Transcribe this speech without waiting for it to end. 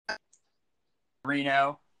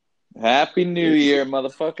Reno. Happy New Year,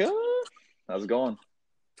 motherfucker. How's it going?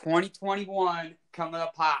 2021 coming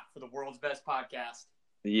up hot for the world's best podcast.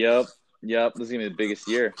 Yep. This is gonna be the biggest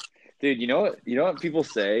year, dude. You know what people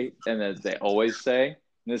say, and that they always say.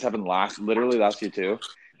 And this happened literally last year too.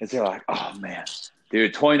 And they're like, "Oh man,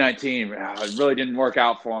 dude, 2019, it really didn't work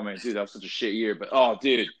out for me, dude. That was such a shit year. But oh,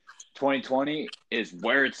 dude, 2020 is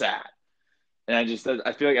where it's at." And I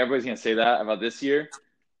feel like everybody's gonna say that about this year,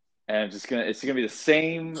 and it's gonna be the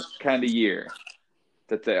same kind of year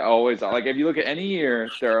that they always are. Like, if you look at any year,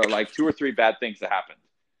 there are like two or three bad things that happen.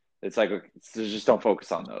 It's like, just don't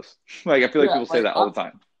focus on those. Like, I feel like people say that all the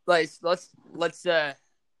time. Let's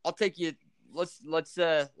I'll take you. Let's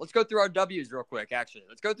go through our W's real quick. Actually,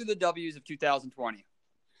 let's go through the W's of 2020.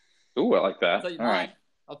 Ooh, I like that. I'll tell you all mine. right.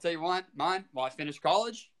 I'll tell you mine. Well, I finished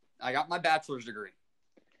college. I got my bachelor's degree.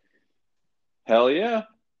 Hell yeah,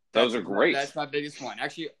 those are great. That's my biggest one.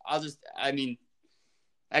 Actually,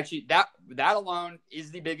 that alone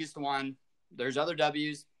is the biggest one. There's other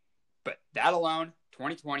W's, but that alone,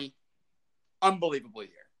 2020, unbelievable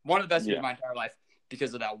year. One of the best years of my entire life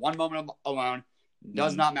because of that one moment alone.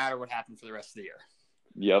 Does not matter what happened for the rest of the year.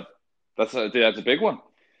 Yep. That's a big one.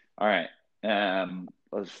 All right.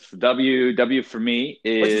 W for me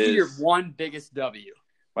is... What's your one biggest W?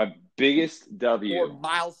 My biggest W. Or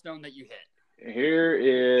milestone that you hit. Here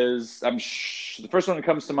is... the first one that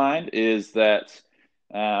comes to mind is that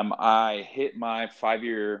I hit my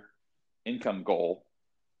 5-year income goal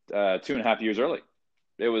 2.5 years early.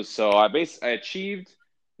 It was so I achieved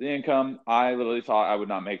the income I literally thought I would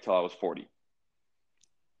not make till I was 40.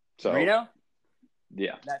 So Reno?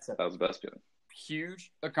 Yeah, that was the best feeling.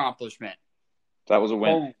 Huge accomplishment. That was a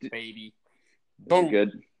win. Boom, baby. Boom.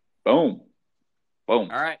 Good. Boom. All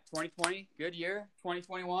right, 2020, good year.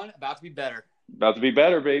 2021, about to be better. About to be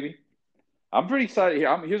better, baby. I'm pretty excited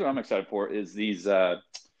here. Here's what I'm excited for is these. I'm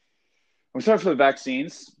excited for the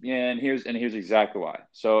vaccines, and here's exactly why.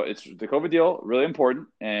 So it's the COVID deal, really important,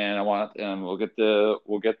 and we'll get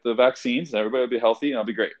the vaccines, and everybody will be healthy, and it'll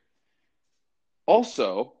be great.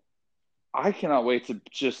 Also, I cannot wait to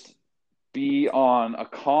just be on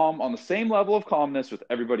the same level of calmness with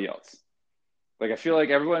everybody else. Like, I feel like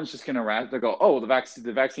everyone's just gonna go, oh, the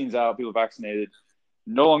vaccine's out, people are vaccinated,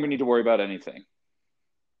 no longer need to worry about anything.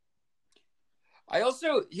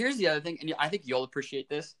 Here's the other thing, and I think you'll appreciate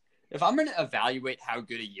this. If I'm going to evaluate how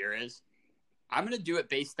good a year is, I'm going to do it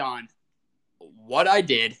based on what I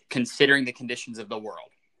did considering the conditions of the world.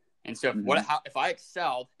 And so if I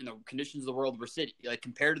excelled in the conditions of the world like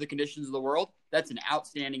compared to the conditions of the world, that's an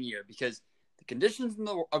outstanding year because the conditions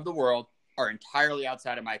of the world are entirely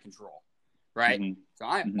outside of my control, right? Mm-hmm. So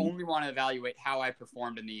I only want to evaluate how I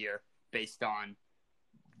performed in the year based on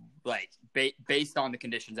based on the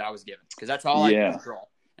conditions I was given because that's all I can control.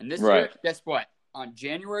 And this year, guess what? On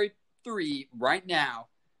January 3 right now,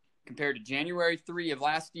 compared to January 3 of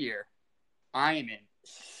last year, I am in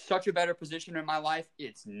such a better position in my life.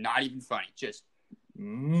 It's not even funny. Just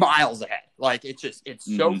miles ahead. Like it's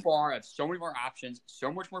so far. I have so many more options,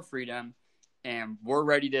 so much more freedom, and we're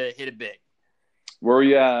ready to hit it big. Where were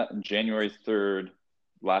you at January 3rd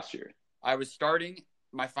last year? I was starting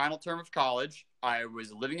my final term of college. I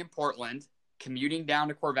was living in Portland, commuting down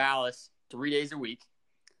to Corvallis 3 days a week,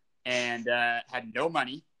 and had no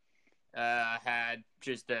money. Had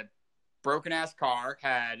just a broken ass car.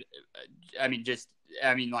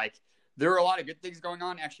 There were a lot of good things going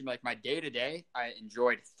on. Actually, like my day to day, I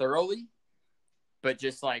enjoyed thoroughly. But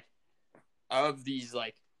just like of these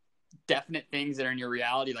like definite things that are in your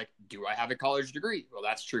reality, like, do I have a college degree? Well,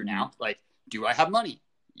 that's true now. Like, do I have money?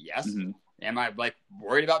 Yes. Mm-hmm. Am I like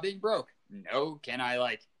worried about being broke? No. Can I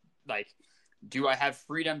like, do I have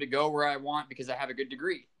freedom to go where I want because I have a good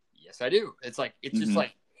degree? Yes, I do. It's like, just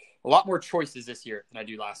like a lot more choices this year than I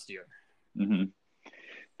do last year. Mm-hmm.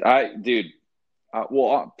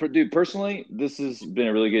 Dude, personally, this has been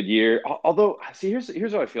a really good year. Although, see,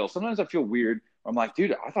 here's how I feel. Sometimes I feel weird. I'm like,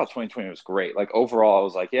 dude, I thought 2020 was great. Like, overall, I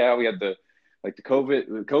was like, yeah, we had the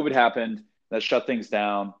COVID happened, that shut things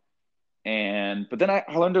down. But then I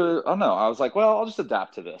learned to, I don't know, I was like, well, I'll just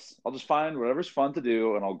adapt to this. I'll just find whatever's fun to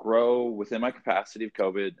do, and I'll grow within my capacity of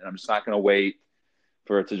COVID, and I'm just not going to wait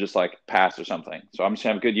for it to just like pass or something. So I'm just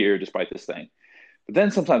going to have a good year despite this thing. But then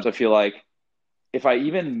sometimes I feel like if I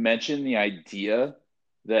even mention the idea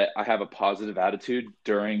that I have a positive attitude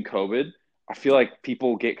during COVID, I feel like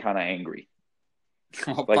people get kind of angry.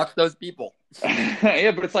 Oh, like, fuck those people.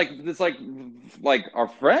 Yeah, but it's like our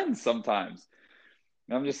friends sometimes.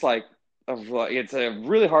 And I'm just like, it's a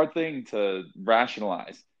really hard thing to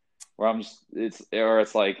rationalize.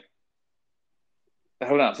 It's like, I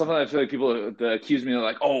don't know. Sometimes I feel like people accuse me of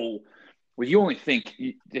like, oh, well, you only think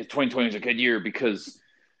 2020 is a good year because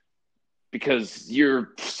you're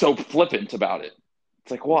so flippant about it.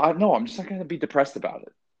 It's like, well, no, I'm just not going to be depressed about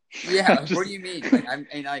it. Yeah, what do you mean?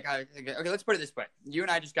 Like, okay, let's put it this way. You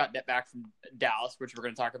and I just got back from Dallas, which we're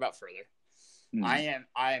going to talk about further. I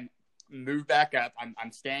am moved back up.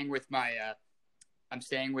 I'm staying with my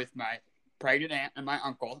pregnant aunt and my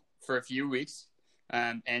uncle for a few weeks.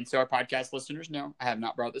 And so our podcast listeners know I have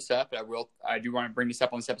not brought this up, but I do want to bring this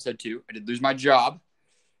up on this episode too. I did lose my job,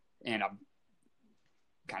 and I'm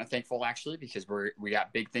kind of thankful actually, because we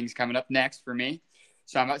got big things coming up next for me.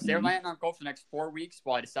 So I'm about to stay with my aunt and uncle for the next 4 weeks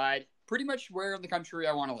while I decide pretty much where in the country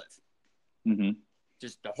I want to live. Mm-hmm.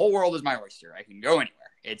 Just the whole world is my oyster. I can go anywhere.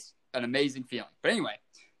 It's an amazing feeling. But anyway,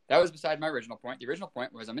 that was beside my original point. The original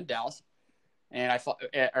point was I'm in Dallas, and I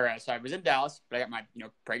was in Dallas, but I got my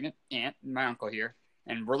pregnant aunt and my uncle here,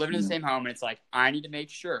 and we're living in the same home. And it's like, I need to make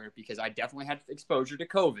sure, because I definitely had exposure to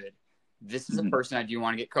COVID. This is a person I do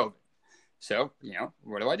want to get COVID. So,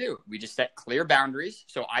 what do? We just set clear boundaries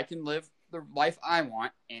so I can live the life I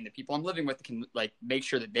want, and the people I'm living with can make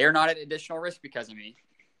sure that they're not at additional risk because of me.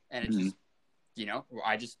 And it's just,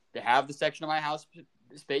 I just have the section of my house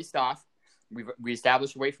spaced off. We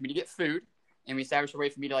established a way for me to get food, and we established a way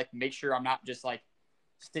for me to make sure I'm not just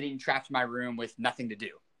sitting trapped in my room with nothing to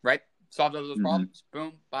do. Right? Solve those problems.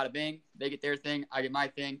 Boom, bada bing. They get their thing. I get my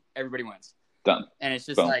thing. Everybody wins. Done. And it's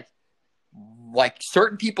just like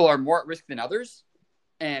certain people are more at risk than others,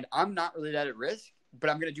 and I'm not really that at risk, but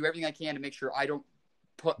I'm going to do everything I can to make sure I don't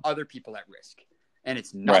put other people at risk. And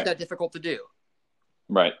it's not that difficult to do.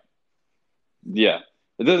 Right. Yeah.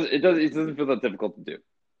 It doesn't feel that difficult to do.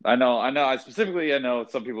 I know. I know some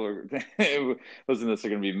people are listening to this are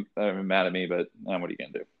going to be mad at me, but what are you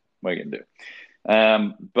going to do? What are you going to do?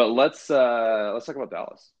 But let's talk about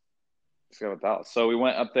Dallas. So we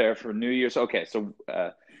went up there for New Year's. Okay. So,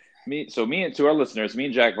 me and to our listeners, me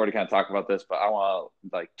and Jack have already kind of talked about this, but I want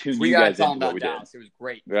to tune you guys into what we did. It was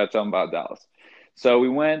great. We got to tell them about Dallas. So we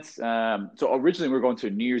went. So originally we were going to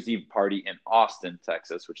a New Year's Eve party in Austin,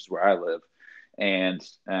 Texas, which is where I live. And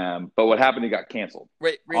but what happened? It got canceled.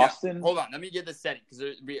 Wait, Reno, Austin. Hold on. Let me get the setting,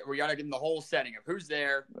 because we got to give them the whole setting of who's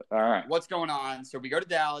there. All right. What's going on? So we go to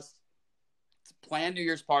Dallas. It's a planned New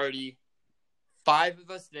Year's party. 5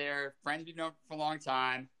 of us there, friends we've known for a long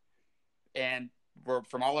time, and we're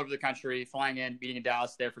from all over the country, flying in, meeting in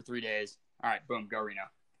Dallas, there for 3 days. All right, boom, go Reno.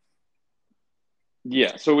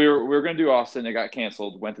 Yeah, so we were going to do Austin. It got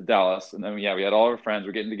canceled. Went to Dallas, and then we had all our friends.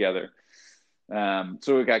 We're getting together.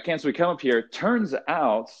 So it got canceled. We come up here. Turns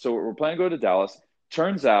out, so we're planning to go to Dallas.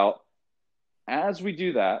 Turns out, as we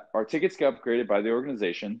do that, our tickets get upgraded by the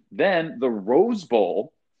organization. Then the Rose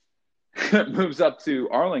Bowl moves up to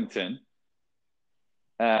Arlington,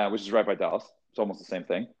 which is right by Dallas. It's almost the same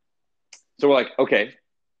thing. So we're like, okay,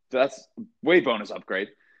 that's way bonus upgrade.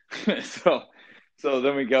 So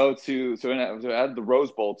then we go to add the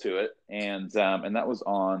Rose Bowl to it, and that was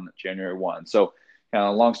on January 1. So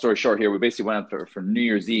long story short here, we basically went out for New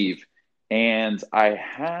Year's Eve, and I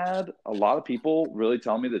had a lot of people really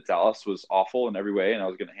tell me that Dallas was awful in every way, and I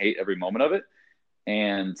was going to hate every moment of it.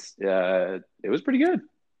 And it was pretty good.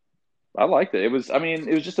 I liked it. It was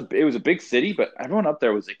a big city, but everyone up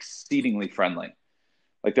there was exceedingly friendly.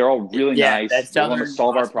 They're all really nice. They want to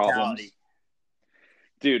solve our problems.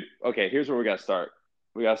 Dude, okay, here's where we got to start.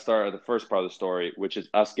 We got to start at the first part of the story, which is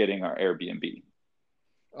us getting our Airbnb.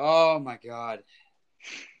 Oh, my God.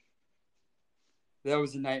 That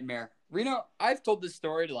was a nightmare. Reno, I've told this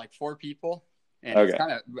story to 4 people, and it's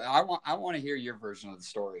kind of I want to hear your version of the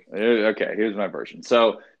story. Okay, here's my version.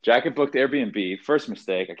 So Jack had booked Airbnb. First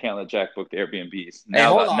mistake, I can't let Jack book the Airbnbs.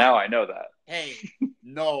 Now I know that. Hey,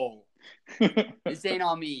 no. This ain't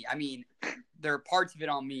on me. I mean, there are parts of it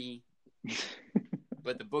on me,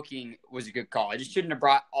 but the booking was a good call. I just shouldn't have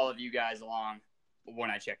brought all of you guys along when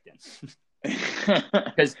I checked in,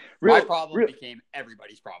 because my problem became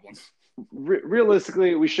everybody's problem.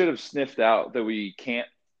 Realistically, we should have sniffed out that we can't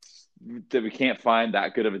find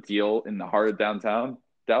that good of a deal in the heart of downtown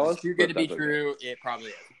Dallas. It's too good to be true. It probably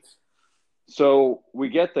is. So we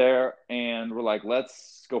get there and we're like,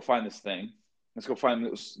 let's go find this thing. Let's go find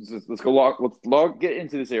this. Let's get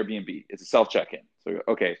into this Airbnb. It's a self check-in. So,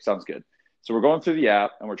 okay, sounds good. So we're going through the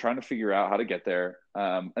app and we're trying to figure out how to get there.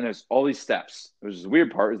 And there's all these steps. There's the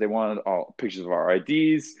weird part is they wanted all pictures of our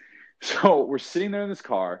IDs. So we're sitting there in this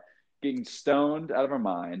car, getting stoned out of our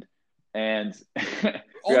mind, and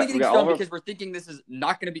only getting stoned because we're thinking this is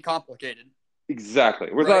not going to be complicated. Exactly.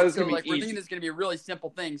 We're thinking this is going to be a really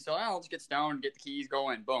simple thing. So I'll just get stoned, get the keys,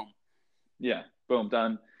 go in, boom. Yeah, boom,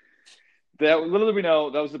 done. That little did we know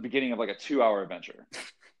that was the beginning of a 2-hour adventure.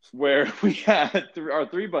 where we had our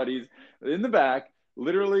three buddies in the back,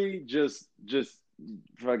 literally just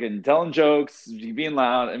fucking telling jokes, being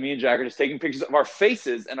loud, and me and Jack are just taking pictures of our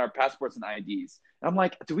faces and our passports and IDs. And I'm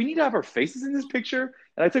like, do we need to have our faces in this picture?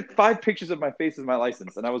 And I took 5 pictures of my face and my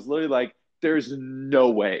license, and I was literally like, there's no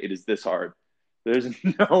way it is this hard. There's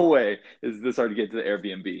no way it's this hard to get to the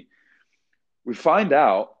Airbnb. We find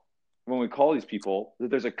out when we call these people that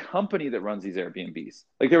there's a company that runs these Airbnbs.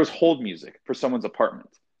 Like there was hold music for someone's apartment.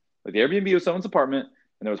 Like the Airbnb was someone's apartment,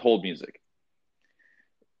 and there was hold music.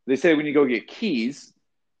 They say we need to go get keys.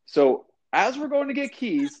 So as we're going to get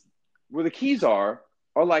keys, where the keys are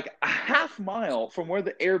like a half mile from where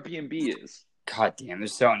the Airbnb is. God damn, they're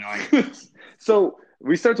so annoying. So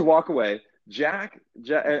we start to walk away. Jack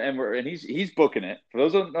and he's booking it. For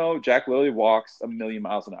those who don't know, Jack literally walks a million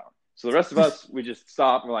miles an hour. So the rest of us, we just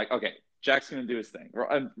stop. We're like, okay, Jack's going to do his thing.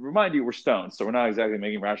 And remind you, we're stoned, so we're not exactly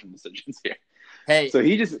making rational decisions here. Hey, so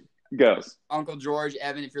he just goes. Uncle George,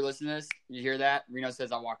 Evan, if you're listening to this, you hear that? Reno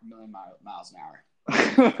says I walk a million miles an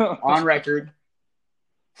hour. On record.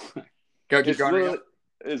 Go keep going. Reno.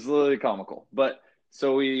 It's literally comical. But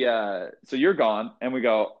so so you're gone, and we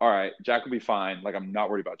go, all right, Jack will be fine. Like, I'm not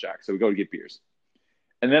worried about Jack. So we go to get beers.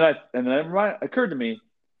 And then it occurred to me,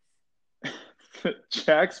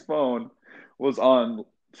 Jack's phone was on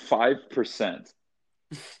 5%.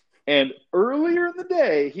 And earlier in the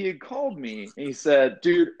day, he had called me and he said,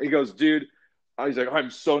 dude, he's like, I'm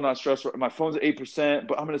so not stressed. My phone's at 8%,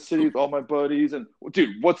 but I'm in a city with all my buddies. And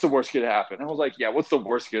dude, what's the worst could happen? And I was like, yeah, what's the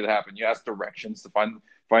worst could happen? You ask directions to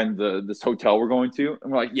find this hotel we're going to.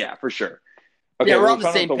 And we're like, yeah, for sure. Okay, yeah, we're on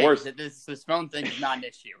the same page that this phone thing is not an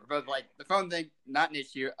issue. We're both like, the phone thing, not an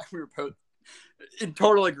issue. We were both in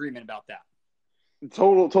total agreement about that.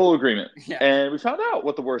 Total agreement. Yeah. And we found out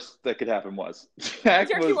what the worst that could happen was. It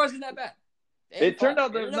actually wasn't that bad. It turned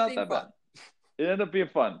out that it was not that bad. It ended up being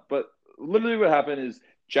fun. But literally what happened is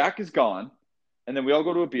Jack is gone, and then we all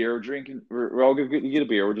go to a beer, we're drinking, we're all going to get a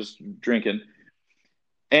beer, we're just drinking.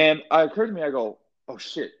 And it occurred to me, I go, oh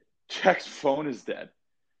shit, Jack's phone is dead.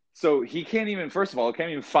 So he can't even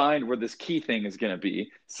find where this key thing is going to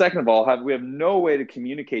be. Second of all, we have no way to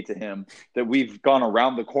communicate to him that we've gone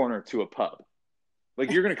around the corner to a pub. Like,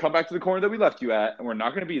 you're going to come back to the corner that we left you at, and we're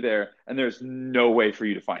not going to be there, and there's no way for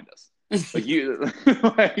you to find us.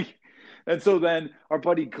 And so then our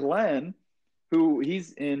buddy Glenn,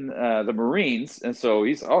 he's in the Marines, and so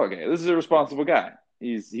he's, okay, this is a responsible guy.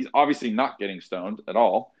 He's obviously not getting stoned at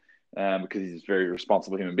all, because he's a very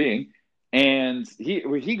responsible human being. And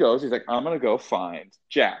he goes, he's like, I'm going to go find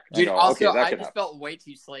Jack. Dude, I just felt way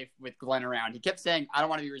too safe with Glenn around. He kept saying, I don't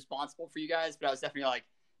want to be responsible for you guys, but I was definitely like,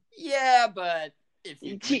 yeah, but if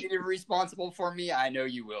you need to be responsible for me, I know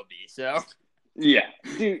you will be. So yeah,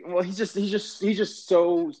 dude. Well, he's just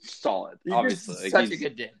so solid. Obviously, such a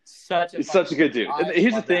good dude. Such a good dude. And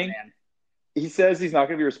here's the thing: he says he's not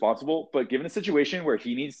going to be responsible, but given a situation where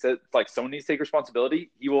he needs to, like, someone needs to take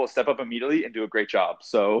responsibility, he will step up immediately and do a great job.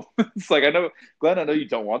 So it's like, Glenn, I know you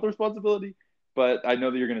don't want the responsibility, but I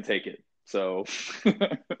know that you're going to take it. So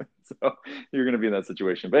you're going to be in that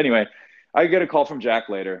situation. But anyway, I get a call from Jack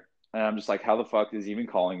later. And I'm just like, how the fuck is he even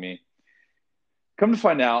calling me? Come to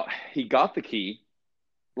find out, he got the key,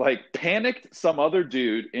 like, panicked some other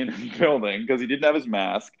dude in the building because he didn't have his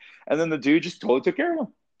mask. And then the dude just totally took care of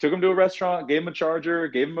him. Took him to a restaurant, gave him a charger,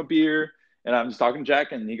 gave him a beer. And I'm just talking to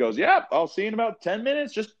Jack, and he goes, yeah, I'll see you in about 10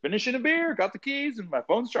 minutes. Just finishing a beer, got the keys, and my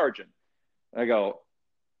phone's charging. And I go,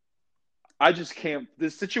 I just can't.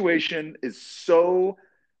 This situation is so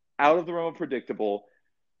out of the realm of predictable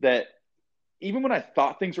that even when I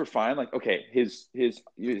thought things were fine, like, okay, his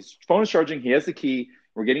phone is charging, he has the key,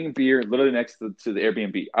 we're getting a beer literally next to the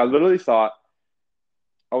Airbnb. I literally thought,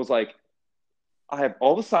 I was like, I have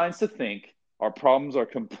all the signs to think our problems are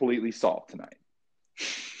completely solved tonight.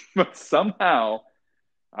 But somehow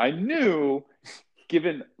I knew,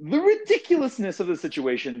 given the ridiculousness of the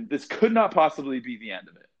situation, this could not possibly be the end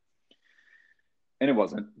of it. And it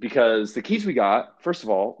wasn't, because the keys we got, first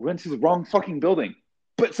of all, went to the wrong fucking building.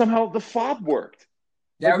 But somehow the fob worked.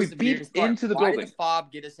 That was the beeped into the building. Why did the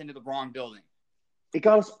fob get us into the wrong building? It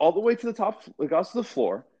got us all the way to the top. It got us to the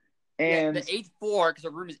floor. And the 8th floor, because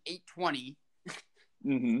our room is 820.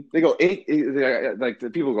 Mm-hmm. They go 8, like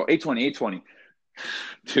the people go 820, 820.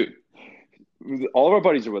 Dude, all of our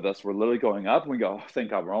buddies are with us. We're literally going up, and we go, oh,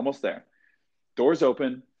 thank God, we're almost there. Doors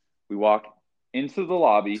open. We walk into the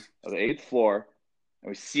lobby of the 8th floor, and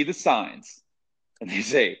we see the signs. And they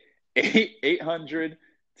say 800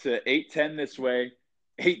 to 810 this way,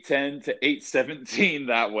 810 to 817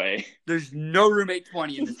 that way. There's no room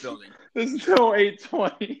 820 in this building. There's no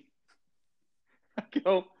 820. I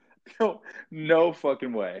go, No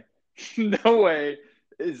fucking way. No way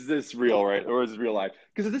is this real, right? Or is it real life?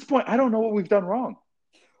 Because at this point, I don't know what we've done wrong.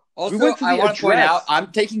 We Also, went to I the want to point out, address.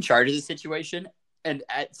 I'm taking charge of the situation, and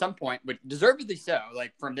at some point, but deservedly so,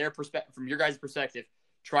 like from their perspective, from your guys' perspective,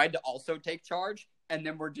 tried to also take charge, and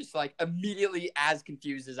then we're just like immediately as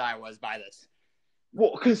confused as I was by this.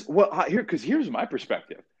 Well, because here's my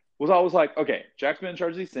perspective. I was like, okay, Jack's been in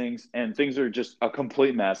charge of these things, and things are just a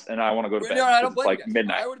complete mess, and I want to go to No, bed I because don't it's blame you like guys.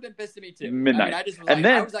 midnight. I would have been pissed at me too. I mean, Midnight. I just was And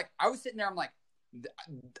like, then I was sitting there, I'm like,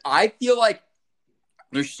 I feel like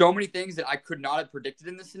there's so many things that I could not have predicted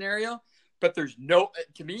in this scenario, but there's no,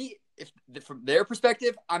 to me, if from their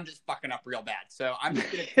perspective, I'm just fucking up real bad. So I'm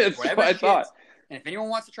just gonna that's whatever what I it thought. gets, and if anyone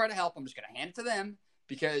wants to try to help, I'm just gonna hand it to them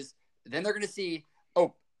because then they're gonna see,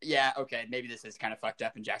 oh yeah, okay, maybe this is kind of fucked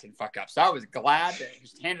up and Jack didn't fuck up. So I was glad to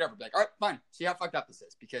just hand it over, be like, all right, fine, see how fucked up this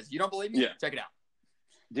is because you don't believe me, Yeah. check it out.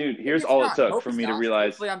 Dude, here's all it took for me to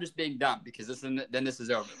realize. Hopefully, I'm just being dumb because then this is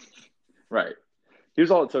over. Right. Here's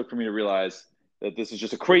all it took for me to realize that this is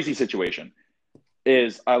just a crazy situation.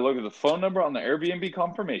 Is I looked at the phone number on the Airbnb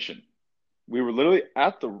confirmation. We were literally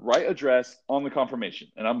at the right address on the confirmation.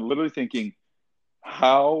 And I'm literally thinking,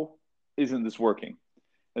 how isn't this working?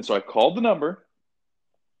 And so I called the number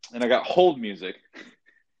and I got hold music.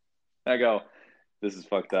 I go, this is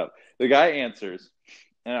fucked up. The guy answers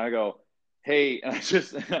and I go, hey, and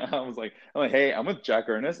I was like, hey, I'm with Jack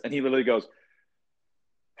Ernest. And he literally goes,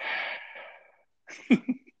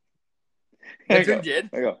 That's what he did.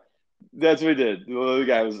 I go, that's what he did. The other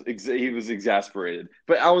guy was exasperated,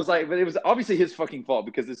 but I was like, but it was obviously his fucking fault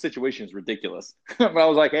because the situation is ridiculous. But I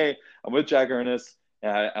was like, hey, I'm with Jack Ernest,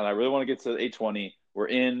 and I really want to get to 820. We're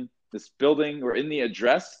in this building. We're in the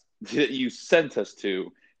address that you sent us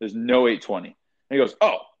to. There's no 820. And he goes,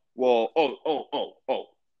 oh, well, oh.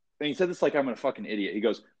 And he said this like I'm a fucking idiot. He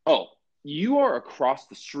goes, oh, you are across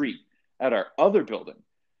the street at our other building.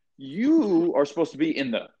 You are supposed to be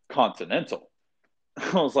in the Continental.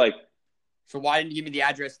 I was like, so why didn't you give me the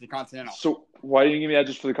address to the Continental? So why didn't you give me the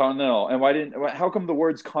address for the Continental? And how come the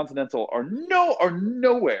words Continental are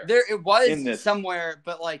nowhere? There it was in this. Somewhere,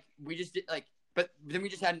 but like we just did but then we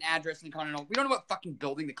just had an address in the Continental. We don't know what fucking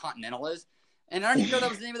building the Continental is. And I don't even know that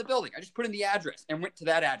was the name of the building. I just put in the address and went to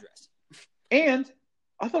that address. And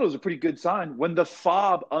I thought it was a pretty good sign when the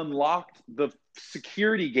fob unlocked the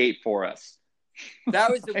security gate for us. That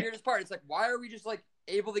was the weirdest part. It's like, why are we just like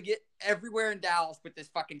able to get everywhere in Dallas with this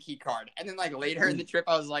fucking key card? And then like later in the trip,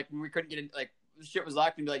 I was like, when we couldn't get in, like the shit was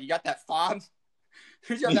locked and be like, you got that fob?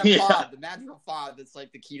 Who's got that fob? The magical fob that's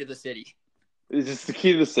like the key to the city. It's just the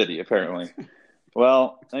key to the city, apparently.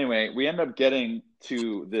 Well, anyway, we end up getting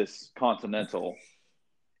to this Continental.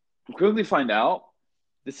 We quickly find out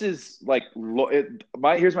this is like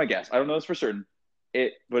here's my guess. I don't know this for certain.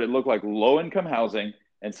 But it looked like low income housing,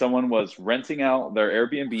 and someone was renting out their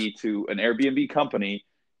Airbnb to an Airbnb company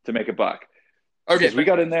to make a buck. Okay, we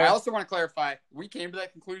got in there. I also want to clarify. We came to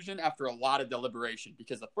that conclusion after a lot of deliberation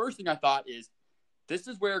because the first thing I thought is this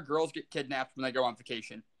is where girls get kidnapped when they go on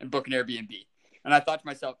vacation and book an Airbnb. And I thought to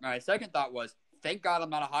myself, my second thought was, thank God I'm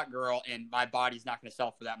not a hot girl and my body's not going to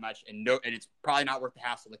sell for that much, and it's probably not worth the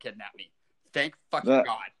hassle to kidnap me. Thank fucking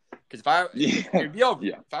God, because it'd be over.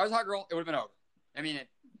 Yeah. If I was a hot girl, it would have been over. I mean, it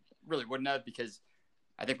really wouldn't have because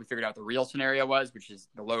I think we figured out what the real scenario was, which is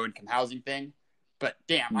the low income housing thing. But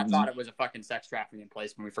damn, I thought it was a fucking sex trafficking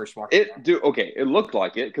place when we first walked in. It looked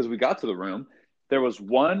like it because we got to the room. There was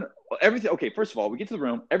everything. Okay, first of all, we get to the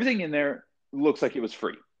room. Everything in there looks like it was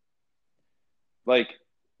free. Like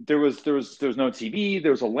there was no TV.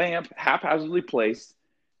 There was a lamp haphazardly placed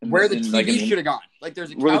where the TV should have gone. Like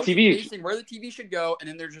there's a couch facing where the TV should go, and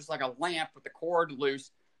then there's just like a lamp with the cord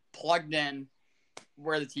loose, plugged in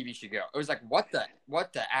where the TV should go. It was like what the fuck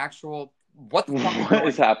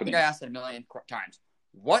is happening? I think I asked that a million times.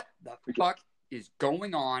 What the fuck is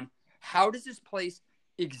going on? How does this place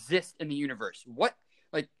exist in the universe? What,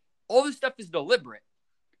 like, all this stuff is deliberate.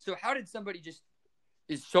 So how did somebody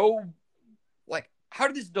how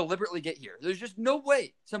did this deliberately get here? There's just no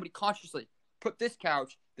way somebody consciously put this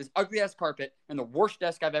couch, this ugly ass carpet, and the worst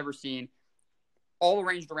desk I've ever seen, all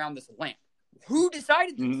arranged around this lamp. Who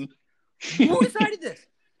decided this? Mm-hmm. Who decided this?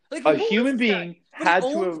 Like, a human being had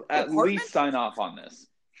to have at least sign off on this.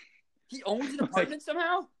 He owns an apartment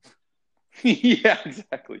somehow? Yeah,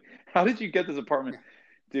 exactly. How did you get this apartment?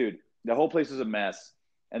 Dude, the whole place was a mess.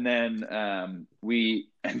 And then we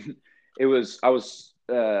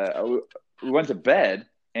went to bed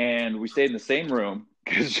and we stayed in the same room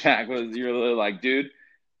because Jack you're really like, dude,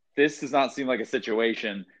 this does not seem like a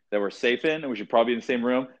situation that we're safe in, and we should probably be in the same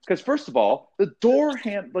room. Because first of all, the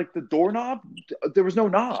doorknob, there was no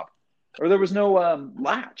knob. or there was no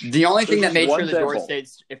latch. The only thing that There's just made sure one the door deadbolt. stayed,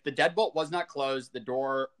 if the deadbolt was not closed, the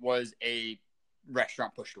door was a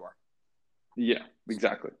restaurant push door. Yeah,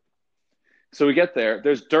 exactly. So we get there.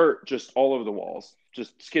 There's dirt just all over the walls,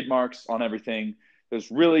 just skid marks on everything.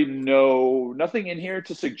 There's really nothing in here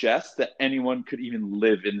to suggest that anyone could even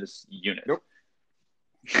live in this unit. Nope.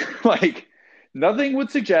 Like, nothing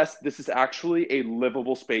would suggest this is actually a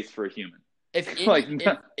livable space for a human. If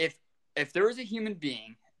there was a human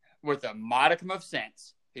being with a modicum of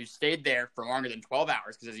sense who stayed there for longer than 12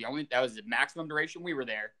 hours, because that was the maximum duration we were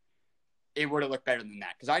there, it would have looked better than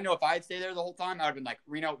that. Because I know if I had stayed there the whole time, I would have been like,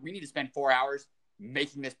 Reno, we need to spend 4 hours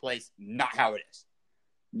making this place not how it is.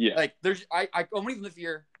 Yeah. Like, I don't even live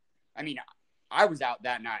here. I mean, I was out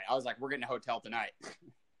that night. I was like, we're getting a hotel tonight.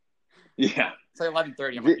 Yeah. It's like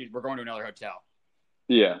 11:30. I'm like, dude, we're going to another hotel.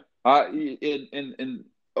 Yeah.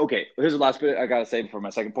 Okay, here's the last bit I gotta say before my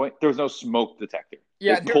second point. There was no smoke detector.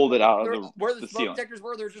 Yeah, they pulled it out of where the smoke ceiling. detectors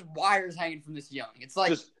were. There's just wires hanging from the ceiling. It's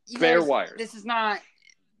like just bare wires. This is not.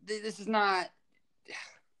 This is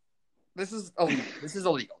illegal. This is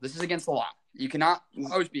illegal. This is against the law. You cannot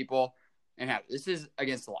host people and have this is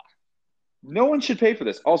against the law. No one should pay for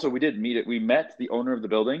this. Also, we met the owner of the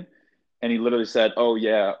building, and he literally said, "Oh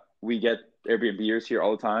yeah, we get Airbnbers here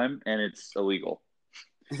all the time, and it's illegal."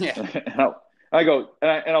 Yeah. And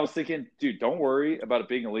I was thinking, dude, don't worry about it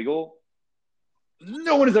being illegal.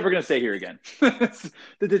 No one is ever going to stay here again.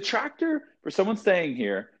 The detractor for someone staying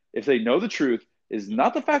here, if they know the truth, is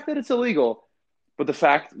not the fact that it's illegal, but the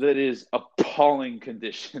fact that it is appalling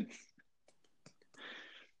conditions.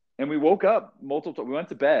 And we woke up multiple. We went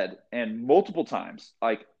to bed, and multiple times,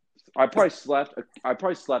 like I probably slept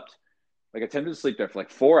like a 10-minute sleep there for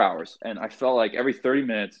like 4 hours, and I felt like every 30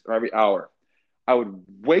 minutes or every hour, I would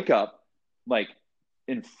wake up like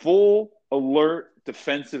in full alert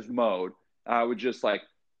defensive mode. I would just like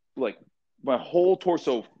my whole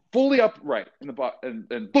torso fully upright in the butt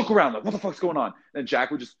and look around like, what the fuck's going on? And Jack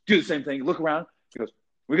would just do the same thing, look around. He goes,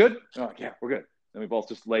 we good? I'm like, yeah, we're good. And we both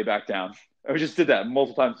just lay back down. And we just did that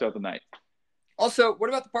multiple times throughout the night. Also, what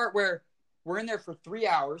about the part where we're in there for 3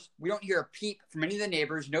 hours? We don't hear a peep from any of the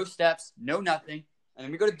neighbors, no steps, no nothing. And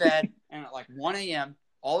then we go to bed, and at like 1 a.m.,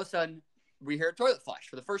 all of a sudden, we hear a toilet flush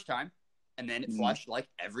for the first time. And then it flushed like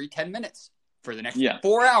every 10 minutes for the next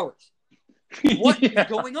 4 hours. What is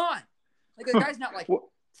going on? Like, the guy's not like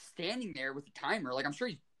standing there with a timer. Like, I'm sure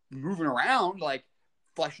he's moving around, like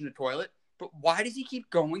flushing the toilet. But why does he keep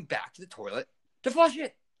going back to the toilet to flush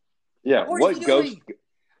it? Yeah,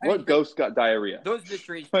 what ghost got diarrhea? Those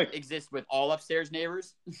mysteries exist with all upstairs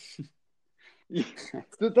neighbors.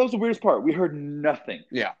 That was the weirdest part. We heard nothing.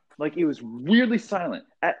 Yeah. Like, it was weirdly silent.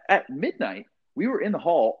 At midnight, we were in the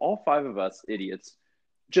hall, all 5 of us idiots,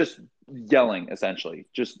 just yelling, essentially.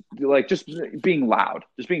 Just being loud.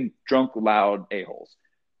 Just being drunk, loud a-holes.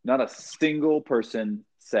 Not a single person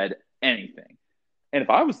said anything. And if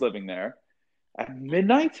I was living there, at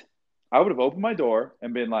midnight, I would have opened my door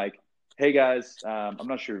and been like, hey, guys, I'm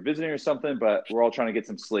not sure you're visiting or something, but we're all trying to get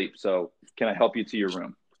some sleep. So can I help you to your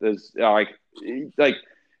room? There's like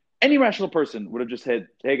any rational person would have just said,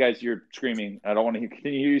 hey, guys, you're screaming. I don't want to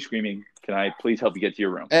continue to hear you screaming. Can I please help you get to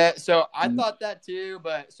your room? So I thought that too.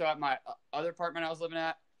 But so at my other apartment I was living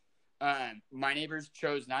at, my neighbors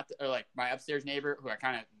chose not to, or like my upstairs neighbor, who I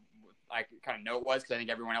kind of know it was because I think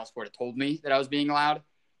everyone else would have told me that I was being loud.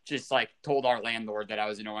 Just like told our landlord that I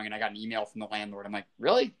was annoying, and I got an email from the landlord. I'm like,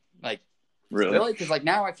 really? Like, really? Because like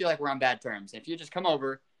now I feel like we're on bad terms. If you just come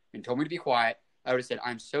over and told me to be quiet, I would have said,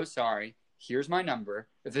 I'm so sorry. Here's my number.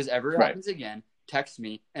 If this ever happens again, text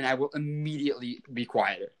me, and I will immediately be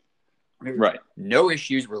quieter. Right. No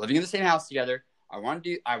issues. We're living in the same house together. I want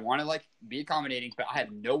to like be accommodating, but I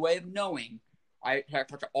have no way of knowing. I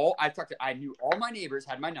knew all my neighbors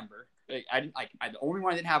had my number. Like, the only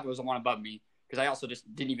one I didn't have was the one above me. Because I also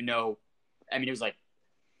just didn't even know. I mean, it was like,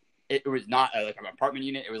 it was not like an apartment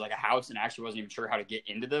unit. It was like a house, and I actually wasn't even sure how to get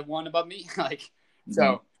into the one above me.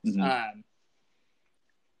 So I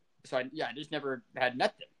just never had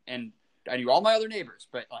met them, and I knew all my other neighbors.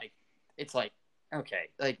 But like, it's like, okay,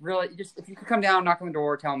 like really, just if you could come down, knock on the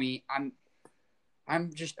door, tell me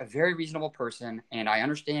I'm just a very reasonable person, and I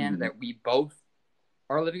understand that we both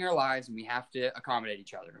are living our lives, and we have to accommodate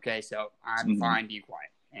each other. Okay, so I'm fine being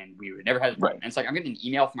quiet. And we would never have. Right. And it's like, I'm getting an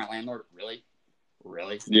email from my landlord. Really?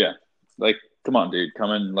 Yeah. Like, come on, dude.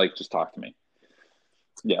 Come and like, just talk to me.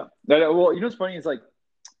 Yeah. Well, you know what's funny is like,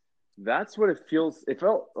 that's what it feels. It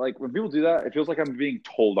felt like when people do that, it feels like I'm being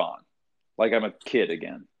told on, like I'm a kid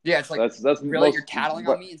again. Yeah. It's like that's really you're tattling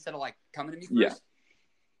on me instead of like coming to me first. Yeah.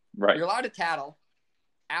 Right. You're allowed to tattle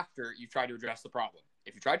after you try to address the problem.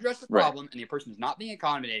 If you try to address the problem and the person is not being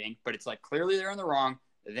accommodating, but it's like clearly they're in the wrong,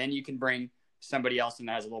 then you can bring somebody else in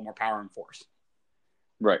that has a little more power and force.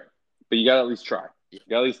 Right. But you got to at least try. You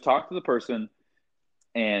got to at least talk to the person,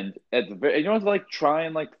 and you don't have to like try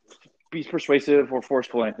and like be persuasive or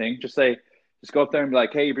forceful or anything. Just go up there and be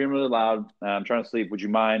like, hey, you're being really loud. I'm trying to sleep. Would you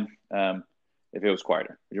mind if it was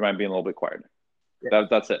quieter? Would you mind being a little bit quieter? Yeah.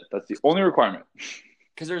 That's it. That's the only requirement.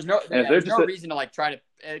 Because there's no reason to like try to,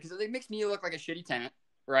 because it makes me look like a shitty tenant,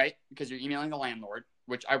 right? Because you're emailing the landlord,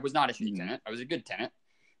 which I was not a shitty tenant. I was a good tenant.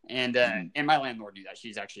 And my landlord knew that.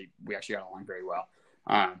 We actually got along very well,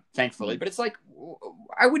 thankfully. But it's like,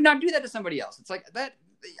 I would not do that to somebody else. It's like that.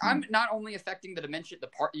 I'm not only affecting the dimension,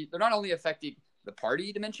 they're not only affecting the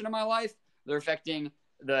party dimension of my life, they're affecting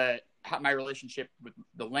my relationship with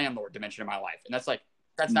the landlord dimension of my life. And that's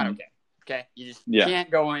not okay. Okay. You just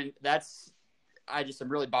can't go in. I just am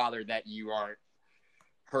really bothered that you are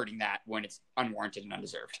hurting that when it's unwarranted and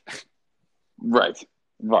undeserved. Right.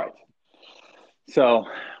 So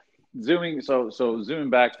zooming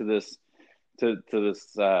back to this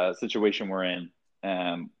situation we're in.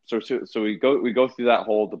 So we go through that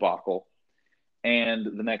whole debacle, and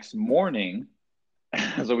the next morning,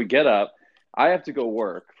 so we get up. I have to go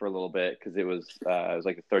work for a little bit because it was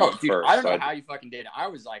like the 31st. Oh, dude, I don't know how you fucking did it. I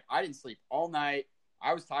was like, I didn't sleep all night.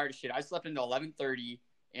 I was tired of shit. I slept until 11:30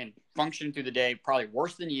 and functioned through the day, probably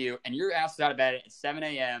worse than you. And your ass was out of bed at 7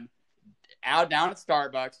 a.m. down at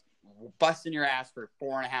Starbucks, busting your ass for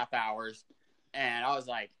 4.5 hours. And I was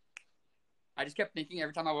like, I just kept thinking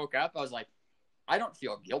every time I woke up, I was like, I don't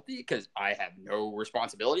feel guilty because I have no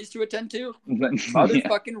responsibilities to attend to.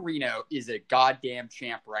 Motherfucking Reno is a goddamn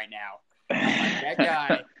champ right now. Like, that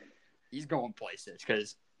guy, he's going places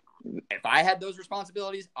because if I had those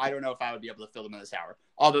responsibilities, I don't know if I would be able to fill them in this hour.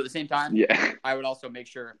 Although at the same time, I would also make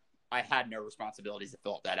sure I had no responsibilities to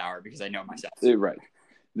fill up that hour because I know myself. Right.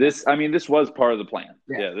 This was part of the plan.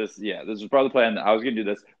 This was part of the plan. I was going to do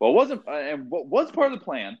this. Well, it wasn't. And what was part of the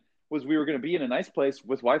plan was we were going to be in a nice place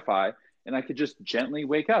with Wi-Fi, and I could just gently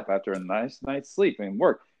wake up after a nice night's sleep and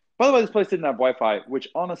work. By the way, this place didn't have Wi-Fi, which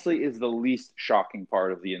honestly is the least shocking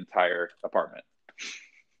part of the entire apartment.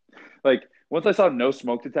 Like, once I saw no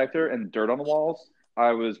smoke detector and dirt on the walls,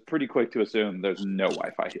 I was pretty quick to assume there's no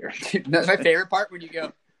Wi-Fi here. That's my favorite part when you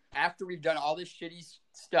go, after we've done all this shitty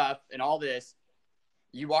stuff and all this,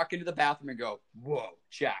 you walk into the bathroom and go, whoa,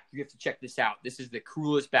 Jack, you have to check this out. This is the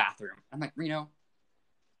coolest bathroom. I'm like, Reno,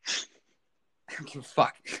 I don't give a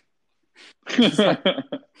fuck.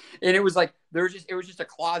 And it was like, it was just a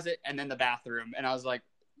closet and then the bathroom. And I was like,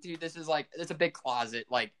 dude, it's a big closet.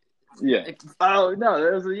 Like, oh no,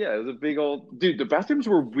 it was a big old dude. The bathrooms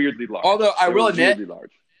were weirdly large. Although I will admit,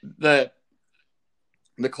 the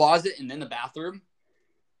closet and then the bathroom,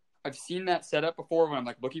 I've seen that set up before when I'm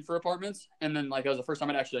like looking for apartments, and then like it was the first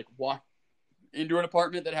time I'd actually like walk into an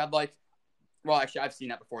apartment that had like, well, actually I've seen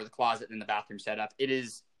that before, the closet and the bathroom set up.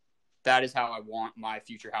 That is how I want my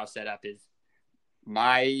future house set up, is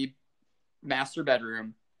my master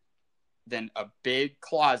bedroom, then a big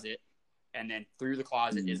closet, and then through the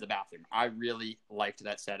closet is the bathroom. I really liked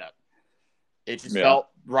that setup. It just felt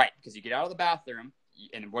right because you get out of the bathroom,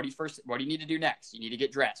 and what do you need to do next? You need to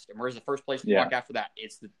get dressed. And where's the first place to walk after that?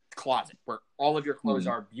 It's the closet, where all of your clothes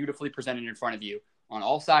are beautifully presented in front of you on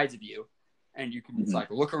all sides of you, and you can just like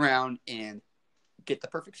look around and get the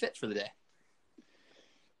perfect fit for the day.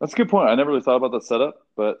 That's a good point. I never really thought about that setup,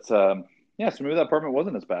 but so maybe that apartment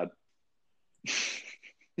wasn't as bad.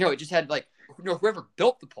 No, it just had like whoever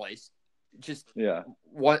built the place.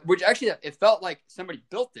 Which actually it felt like somebody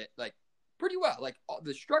built it like pretty well. Like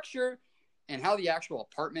the structure and how the actual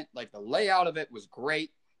apartment, like the layout of it was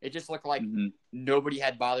great. It just looked like nobody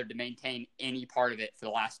had bothered to maintain any part of it for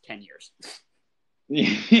the last 10 years.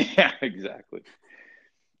 Yeah, exactly.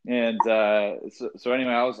 And so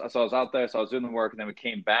anyway, I was out there, so I was doing the work, and then we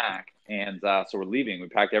came back, and so we're leaving. We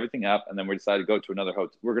packed everything up, and then we decided to go to another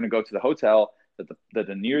hotel. We're going to go to the hotel that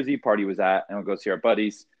the New Year's Eve party was at, and we'll go see our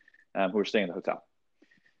buddies who were staying in the hotel.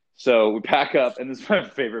 So we pack up, and this is my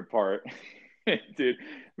favorite part, dude,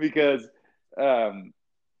 because so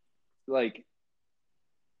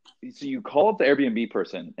you call up the Airbnb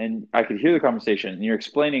person, and I could hear the conversation, and you're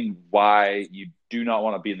explaining why you do not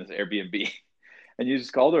want to be in this Airbnb. And you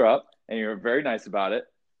just called her up, and you're very nice about it.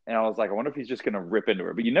 And I was like, I wonder if he's just going to rip into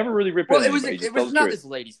her. But you never really rip into her. It was not this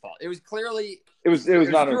lady's fault. It was clearly it was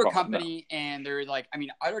not her through fault, a company, and they're like, I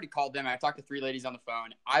mean, I'd already called them. I talked to 3 ladies on the phone.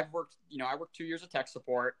 I worked 2 years of tech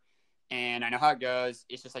support, and I know how it goes.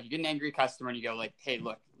 It's just like you get an angry customer, and you go like, hey,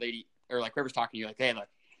 look, lady, or like whoever's talking to you, like, hey, look,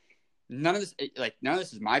 none of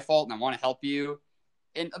this is my fault, and I want to help you.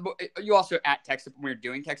 and you also at tech support, when you're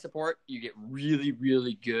doing tech support, you get really,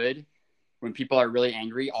 really good when people are really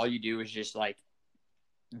angry. All you do is just like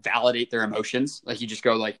validate their emotions. Like you just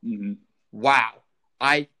go like, wow,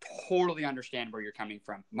 I totally understand where you're coming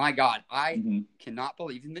from. My God, I cannot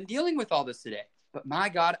believe you've been dealing with all this today. But my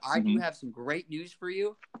God, I do have some great news for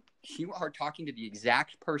you. You are talking to the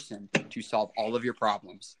exact person to solve all of your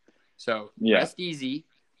problems. So rest easy.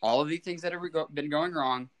 All of these things that have been going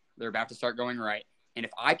wrong, they're about to start going right. And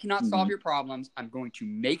if I cannot solve your problems, I'm going to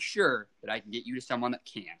make sure that I can get you to someone that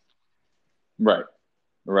can. Right.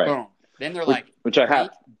 Boom. Then they're like, which I have.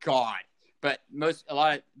 Thank God. But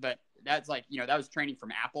that's like, that was training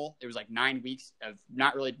from Apple. It was like 9 weeks of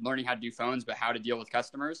not really learning how to do phones, but how to deal with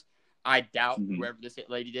customers. I doubt whoever this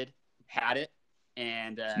lady did had it.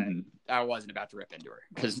 And I wasn't about to rip into her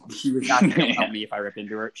because she was not going to help me if I ripped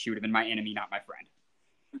into her. She would have been my enemy, not my friend.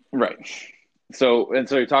 Right. So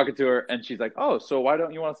you're talking to her and she's like, oh, so why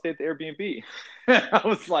don't you want to stay at the Airbnb? I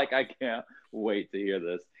was like, I can't wait to hear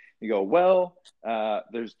this. You go, well,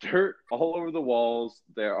 there's dirt all over the walls.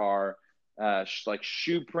 There are like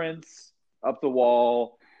shoe prints up the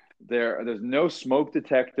wall. There's no smoke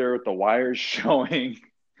detector with the wires showing.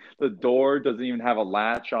 The door doesn't even have a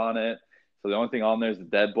latch on it. So the only thing on there is the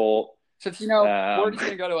deadbolt. So, we're just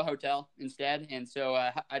going to go to a hotel instead. And so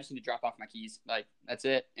I just need to drop off my keys. Like, that's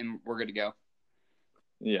it. And we're good to go.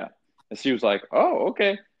 Yeah. And she was like, oh,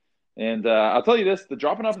 okay. And I'll tell you this, the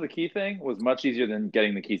dropping off of the key thing was much easier than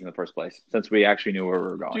getting the keys in the first place, since we actually knew where we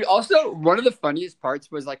were going. Dude, also, one of the funniest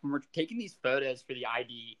parts was, like, when we're taking these photos for the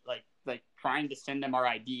ID, like trying to send them our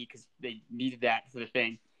ID because they needed that for the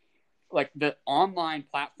thing. Like, the online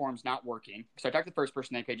platform's not working. So I talked to the first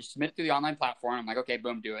person, okay, just submit it through the online platform. I'm like, okay,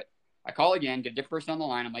 boom, do it. I call again, get a different person on the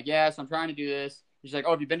line. I'm like, yes, I'm trying to do this. She's like,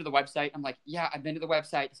 oh, have you been to the website? I'm like, yeah, I've been to the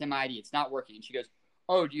website to send my ID. It's not working. And she goes,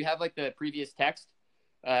 oh, do you have, like, the previous text?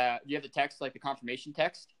 Do you have the text, like the confirmation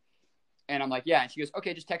text? And I'm like, yeah. And she goes,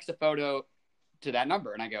 okay, just text a photo to that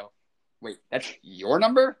number. And I go, wait, that's your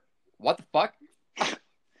number? What the fuck?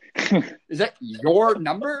 Is that your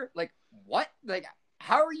number? Like, what? Like,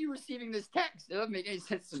 how are you receiving this text? It doesn't make any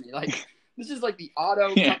sense to me. Like, this is like the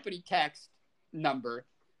auto company text number.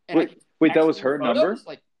 And wait, that was her number?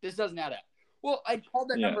 Like, this doesn't add up. Well, I called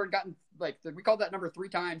that number and gotten, like, we called that number 3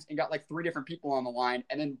 times and got, like, 3 different people on the line.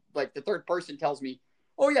 And then, like, the third person tells me,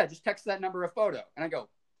 oh, yeah, just text that number a photo. And I go,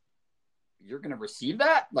 you're going to receive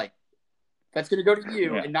that? Like, that's going to go to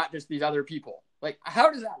you and not just these other people. Like,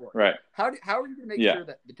 how does that work? Right. How are you going to make sure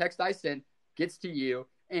that the text I send gets to you?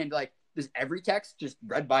 And, like, does every text just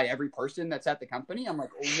read by every person that's at the company? I'm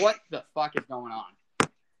like, what the fuck is going on?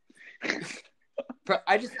 But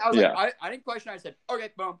I was like, I didn't question it. I said, okay,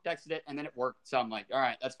 boom, texted it, and then it worked. So I'm like, all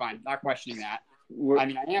right, that's fine. Not questioning that. I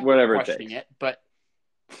mean, I am questioning it, but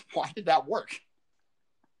why did that work?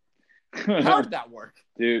 How did that work?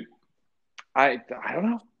 Dude, I don't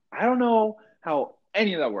know. I don't know how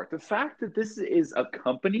any of that worked. The fact that this is a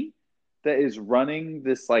company that is running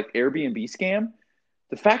this like Airbnb scam,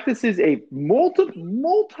 the fact this is a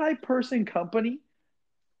multi-person company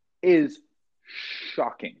is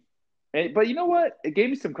shocking. But you know what? It gave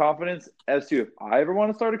me some confidence as to if I ever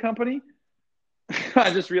want to start a company.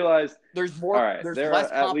 I just realized there's less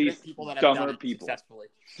confident people that have done it successfully.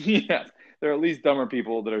 Yeah, there are at least dumber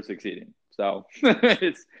people that are succeeding. So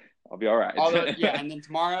I'll be all right. And then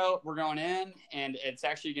tomorrow we're going in, and it's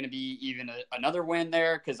actually going to be even another win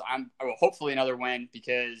there because hopefully another win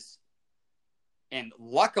and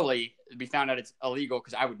luckily we found out it's illegal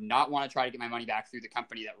because I would not want to try to get my money back through the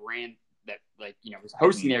company that was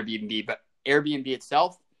hosting Airbnb, but Airbnb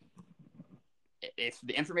itself, if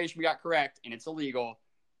the information we got correct and it's illegal,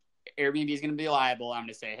 Airbnb is going to be liable. I'm going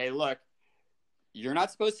to say, hey, look, you're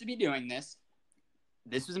not supposed to be doing this.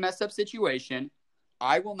 This was a messed up situation.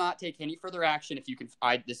 I will not take any further action if you can.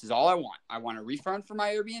 This is all I want. I want a refund for my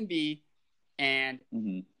Airbnb, and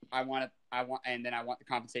I want the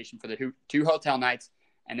compensation for the 2 hotel nights,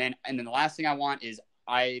 and then the last thing I want is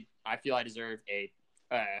I feel I deserve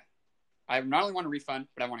I not only want a refund,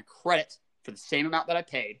 but I want a credit for the same amount that I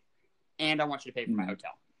paid, and I want you to pay for my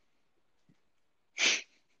hotel.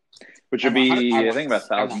 Which would be, I think, about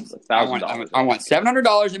 $1,000. I want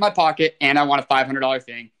 $700 in my pocket, and I want a $500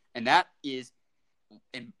 thing, and that is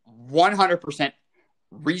 100%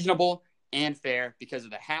 reasonable and fair because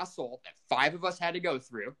of the hassle that 5 of us had to go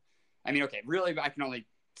through. I mean, okay, really, I can only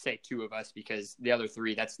say 2 of us because the other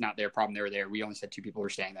 3, that's not their problem. They were there. We only said 2 people were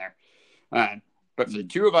staying there. But for the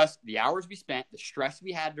 2 of us, the hours we spent, the stress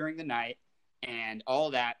we had during the night, and all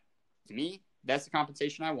of that, to me, that's the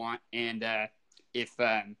compensation I want. And if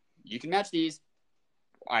you can match these,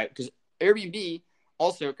 because Airbnb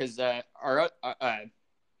also, because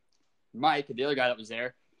Mike, the other guy that was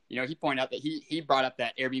there, he pointed out that he brought up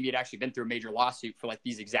that Airbnb had actually been through a major lawsuit for like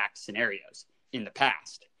these exact scenarios in the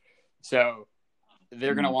past. So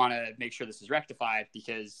they're going to want to make sure this is rectified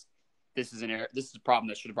because this is a problem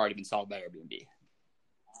that should have already been solved by Airbnb.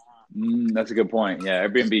 That's a good point. Yeah,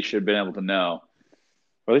 Airbnb should have been able to know,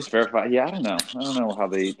 or at least verify. Yeah, I don't know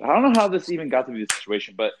how this even got to be the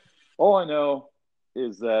situation. But all I know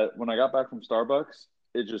is that when I got back from Starbucks,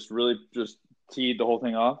 it just really just teed the whole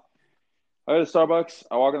thing off. I go to Starbucks,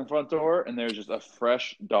 I walk in the front door, and there's just a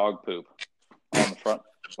fresh dog poop on the front,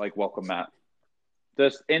 like welcome mat.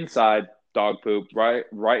 Just inside dog poop, right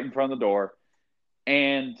in front of the door,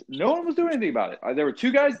 and no one was doing anything about it. There were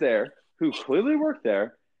two guys there who clearly worked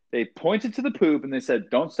there. They pointed to the poop and they said,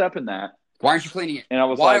 "Don't step in that." Why aren't you cleaning it? And I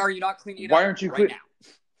was why like, are you not cleaning it? Why aren't you right now?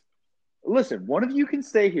 Listen, one of you can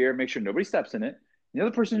stay here, make sure nobody steps in it. The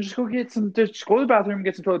other person just go to the bathroom,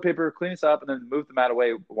 get some toilet paper, clean this up, and then move the mat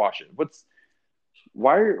away, wash it.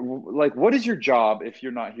 What is your job if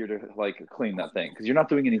you're not here to like clean that thing? Because you're not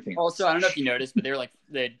doing anything else. Also, I don't know if you noticed, but they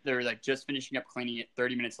were like just finishing up cleaning it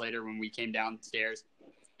 30 minutes later when we came downstairs,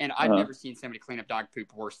 and I've never seen somebody clean up dog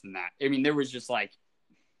poop worse than that. I mean, there was just like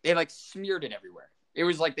they like smeared it everywhere. It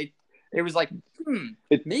was like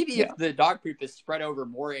maybe if the dog poop is spread over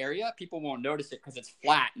more area, people won't notice it because it's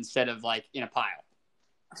flat instead of like in a pile.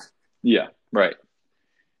 Yeah, right. It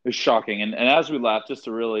was shocking. And as we left, just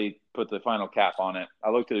to really put the final cap on it, I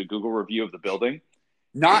looked at a Google review of the building.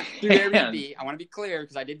 Not through Airbnb. I want to be clear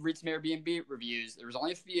because I did read some Airbnb reviews. There was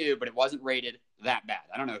only a few, but it wasn't rated that bad.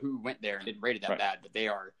 I don't know who went there and didn't rate it that bad, but they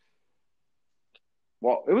are.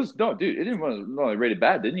 Well, it was no, dude. It didn't want rated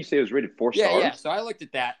bad. Didn't you say it was rated 4 stars? Yeah. So I looked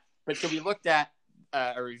at that, but so we looked at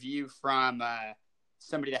a review from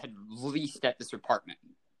somebody that had leased at this apartment.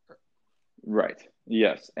 Right.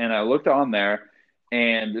 Yes, and I looked on there,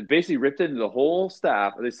 and it basically ripped into the whole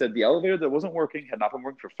staff. They said the elevator that wasn't working had not been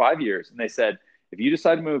working for 5 years, and they said if you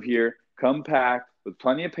decide to move here, come packed with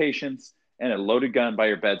plenty of patience and a loaded gun by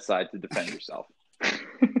your bedside to defend yourself.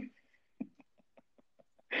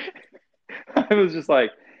 I was just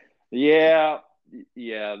like, yeah,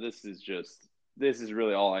 this is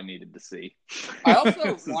really all I needed to see. I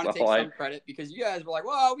also want to take some credit because you guys were like,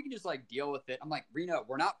 well, we can just like deal with it. I'm like, Reno,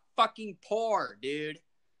 we're not fucking poor, dude.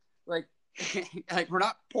 Like, like we're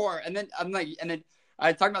not poor. And then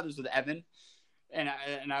I talked about this with Evan, and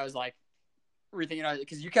I was like, rethinking,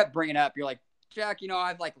 because you kept bringing up, you're like, Jack,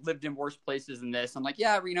 I've like lived in worse places than this. I'm like,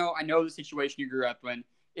 yeah, Reno, I know the situation you grew up in.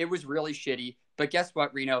 It was really shitty. But guess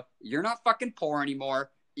what, Reno? You're not fucking poor anymore.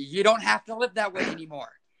 You don't have to live that way anymore.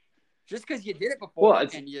 Just because you did it before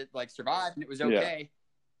and you like survived and it was okay,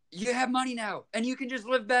 you have money now and you can just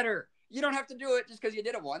live better. You don't have to do it just because you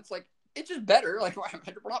did it once. Like, it's just better. Like,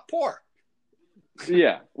 we're not poor.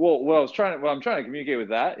 Yeah. Well, what I'm trying to communicate with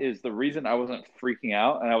that is the reason I wasn't freaking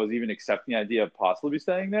out and I was even accepting the idea of possibly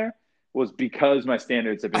staying there was because my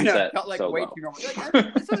standards have been set felt like so way low. Too normal.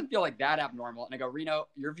 Like, this doesn't feel like that abnormal. And I go, Reno,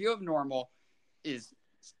 your view of normal is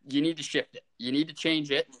you need to shift it. You need to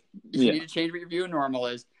change it. You need to change what your view of normal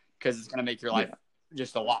is because it's going to make your life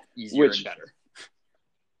just a lot easier and better.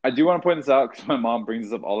 I do want to point this out because my mom brings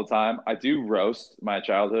this up all the time. I do roast my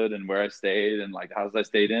childhood and where I stayed and like houses I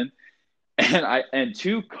stayed in. And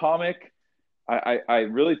too comic, I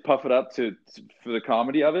really puff it up for the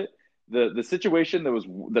comedy of it. The situation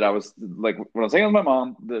that I was like when I was hanging with my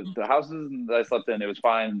mom, the houses that I slept in, it was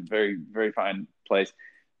fine, very very fine place.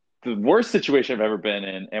 The worst situation I've ever been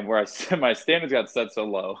in, and where my standards got set so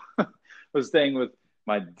low, was staying with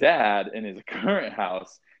my dad in his current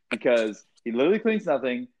house because he literally cleans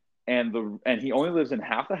nothing, and he only lives in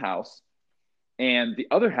half the house, and the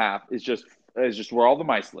other half is just where all the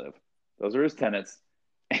mice live. Those are his tenants.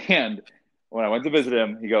 And when I went to visit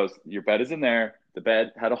him, he goes, "Your bed is in there. The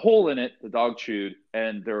bed had a hole in it. The dog chewed,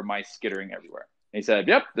 and there were mice skittering everywhere." And he said,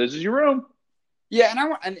 "Yep, this is your room."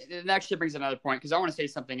 Yeah, and it actually brings another point because I want to say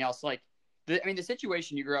something else. Like, the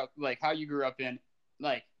situation you grew up, like how you grew up in,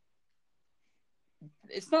 like,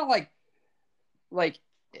 it's not like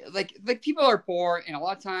people are poor, and a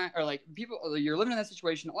lot of time, or like people, you're living in that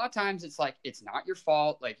situation. A lot of times, it's like it's not your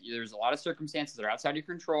fault. Like, there's a lot of circumstances that are outside your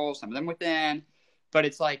control. Some of them within, but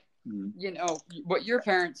it's like, what your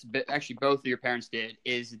parents, actually both of your parents did,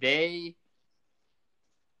 is they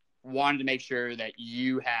wanted to make sure that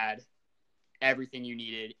you had everything you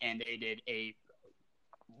needed, and they did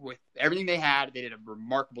with everything they had, they did a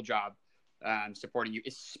remarkable job supporting you,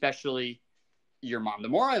 especially your mom. The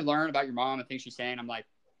more I learn about your mom and things she's saying, I'm like,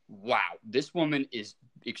 wow, this woman is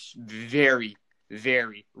very,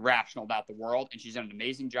 very rational about the world, and she's done an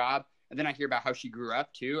amazing job. And then I hear about how she grew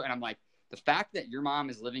up too, and I'm like, the fact that your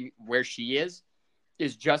mom is living where she is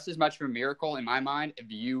is just as much of a miracle in my mind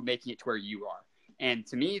of you making it to where you are. And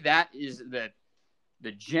to me, that is the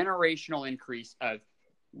generational increase of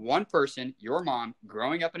one person, your mom,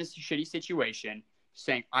 growing up in a shitty situation,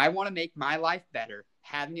 saying, I want to make my life better,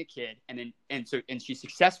 having a kid, and she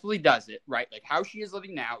successfully does it, right? Like how she is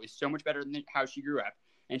living now is so much better than how she grew up.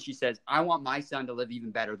 And she says, I want my son to live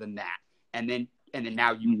even better than that. And then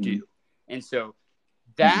now you do. And so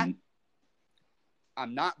that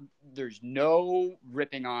there's no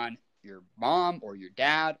ripping on your mom or your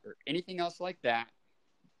dad or anything else like that.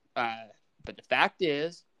 But the fact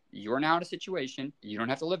is, you're now in a situation, you don't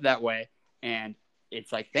have to live that way. And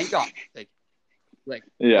it's like, thank God. Like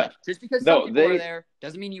just because some people are there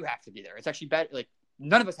doesn't mean you have to be there. It's actually better. Like,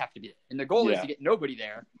 none of us have to be there. And the goal is to get nobody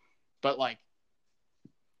there. But like,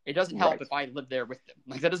 it doesn't help if I live there with them.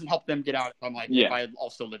 Like, that doesn't help them get out if I'm like, if I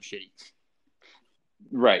also live shitty.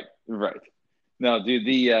 Right. No, dude,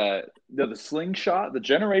 the slingshot, the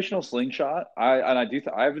generational slingshot, I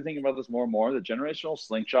have been thinking about this more and more. The generational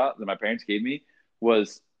slingshot that my parents gave me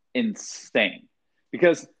was insane,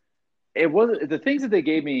 because it wasn't the things that they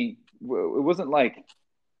gave me. It wasn't like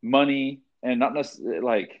money, and not necessarily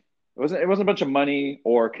like it wasn't a bunch of money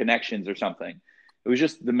or connections or something. It was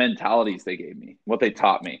just the mentalities they gave me, what they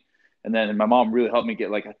taught me. And then my mom really helped me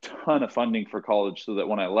get like a ton of funding for college, so that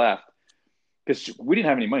when I left, because we didn't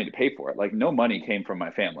have any money to pay for it. Like, no money came from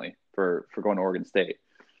my family for going to Oregon State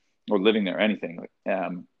or living there or anything.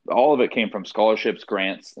 All of it came from scholarships,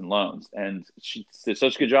 grants, and loans. And she did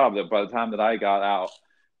such a good job that by the time that I got out,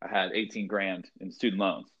 I had 18 grand in student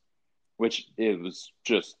loans, which it was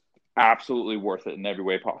absolutely worth it in every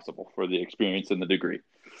way possible for the experience and the degree.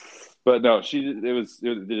 But no, they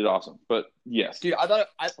did it awesome. But yes, dude,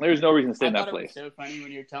 there was no reason to stay in that place. It was so funny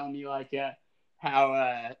when you were telling me like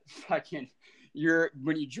how fucking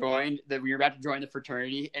when you're about to join the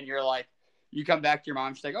fraternity, and you're like, you come back to your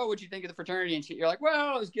mom, she's like, oh, what'd you think of the fraternity? And you're like,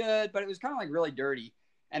 well, it was good, but it was kind of like really dirty.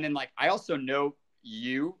 And then like, I also know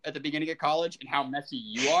you at the beginning of college and how messy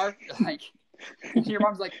you are. Like, your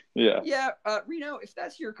mom's like, Reno, if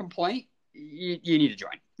that's your complaint, you need to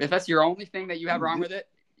join. If that's your only thing that you have wrong with it,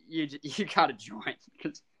 you gotta join.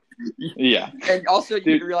 And also, you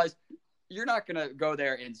need to realize you're not going to go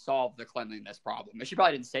there and solve the cleanliness problem. And she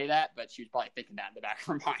probably didn't say that, but she was probably thinking that in the back of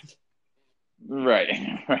her mind.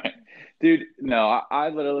 Right. Dude, no, I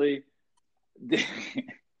literally,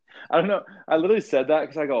 I don't know. I literally said that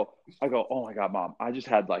because I go, oh my God, Mom, I just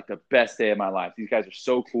had like the best day of my life. These guys are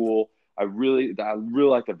so cool. I really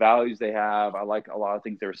like the values they have. I like a lot of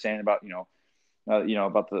things they were saying about,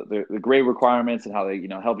 about the grade requirements and how they,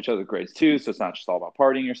 help each other with grades too. So it's not just all about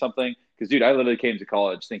partying or something. Because, dude, I literally came to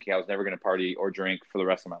college thinking I was never going to party or drink for the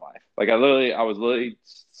rest of my life. Like, I was literally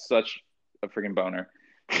such a freaking boner.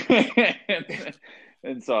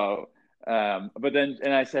 and so, but then,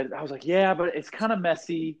 and I was like, yeah, but it's kind of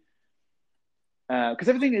messy. Because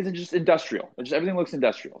everything isn't just industrial. Everything looks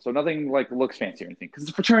industrial. So nothing like looks fancy or anything. Because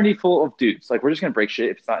it's a fraternity full of dudes. Like, we're just going to break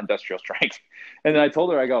shit if it's not industrial strength. And then I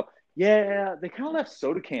told her, I go, yeah, they kind of left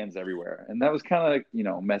soda cans everywhere. And that was kind of like,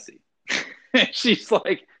 messy. She's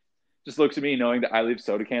like, just looks at me knowing that I leave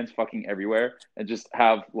soda cans fucking everywhere, and just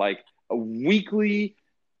have like a weekly,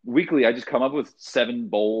 I just come up with 7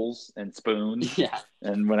 bowls and spoons. Yeah.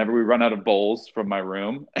 And whenever we run out of bowls from my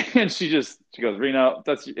room, and she goes, Reno,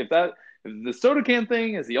 if the soda can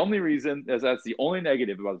thing is the only reason, that's the only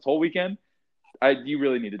negative about this whole weekend, you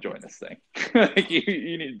really need to join this thing. Like,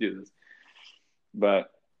 you need to do this. But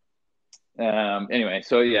anyway,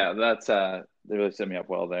 so yeah, that's they really set me up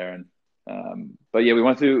well there. And but yeah, we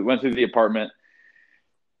went through the apartment.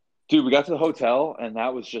 Dude, we got to the hotel, and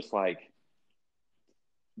that was just like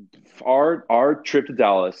our trip to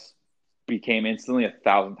Dallas became instantly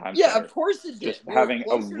 1,000 times better. Of course it did. Just having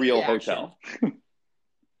a real hotel.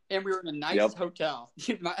 And we were in a nice hotel.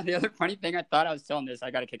 The other funny thing, I thought I was telling this,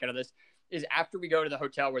 I got a kick out of this, is after we go to the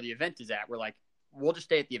hotel where the event is at, we're like, we'll just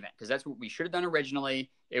stay at the event, because that's what we should have done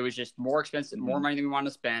originally. It was just more expensive, more money than we wanted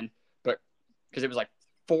to spend, but because it was like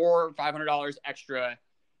 $400 or $500 extra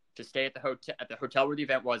to stay at the hotel where the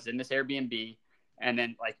event was in this Airbnb. And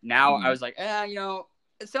then like now I was like,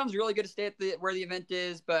 it sounds really good to stay at where the event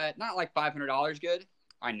is, but not like $500 good.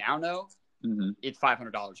 I now know it's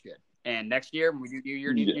 $500 good. And next year when we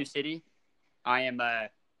do new city, I am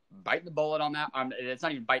biting the bullet on that. It's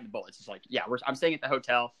not even biting the bullet. It's just like, I'm staying at the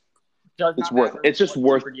hotel. It's just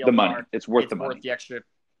worth the money. It's worth the money. It's worth the extra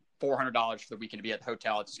 $400 for the weekend to be at the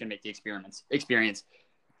hotel. It's just going to make the experience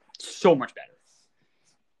so much better.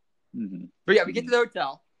 But yeah, we get to the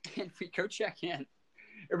hotel and we go check in.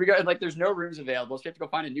 And we go, like, there's no rooms available, so we have to go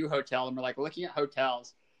find a new hotel. And we're like looking at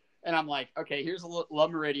hotels, And I'm like, okay, here's a La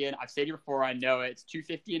Meridian. I've stayed here before. I know it. It's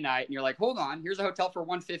 $250 a night. And you're like, hold on, here's a hotel for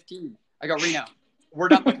 $115. I go, Reno, we're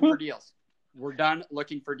done looking for deals. We're done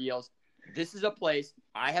looking for deals. This is a place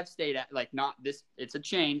I have stayed at, like not this. It's a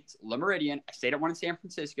chain. It's La Meridian. I stayed at one in San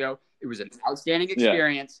Francisco. It was an outstanding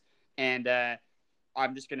experience, and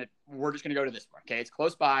we're just gonna go to this one. Okay, it's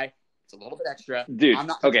close by. It's a little bit extra, dude.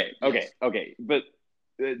 Okay. But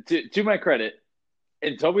to my credit,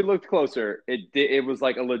 until we looked closer, it was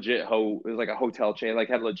like a legit it was like a hotel chain, like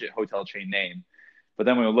had a legit hotel chain name. But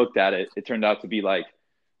then when we looked at it, it turned out to be like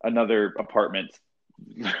another apartment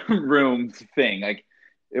room thing. Like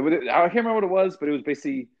I can't remember what it was, but it was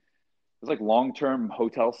basically like long-term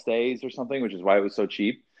hotel stays or something, which is why it was so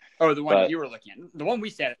cheap. Oh, the one you were looking at. The one we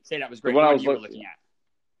stayed at was great. The one you were looking at.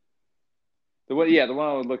 The one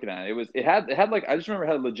I was looking at. It had like, I just remember it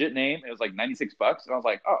had a legit name. It was like $96, and I was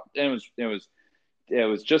like, oh, and it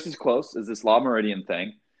was just as close as this La Meridian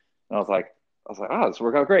thing. And I was like, oh, this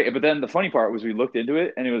worked out great. But then the funny part was we looked into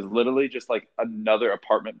it, and it was literally just like another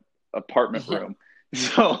apartment room.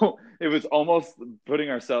 So it was almost putting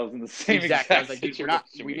ourselves in the same exact I was like, dude,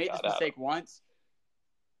 we made this mistake once.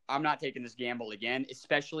 I'm not taking this gamble again,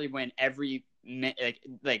 especially when it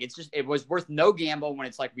was worth no gamble when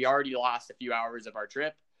it's like we already lost a few hours of our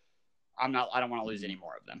trip. I don't want to lose any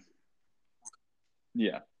more of them.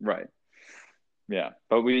 Yeah, right. Yeah,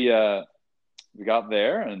 but we got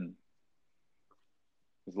there and it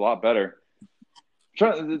was a lot better.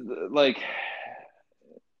 Like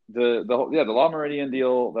the La Meridian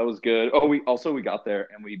deal, that was good. Oh, we got there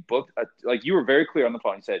and we booked like you were very clear on the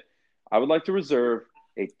phone. You said, I would like to reserve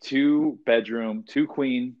a 2-bedroom,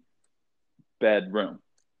 2-queen bedroom.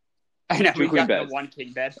 I know, we got the 1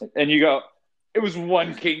 king bed. And you go, it was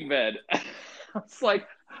 1 king bed. I was like,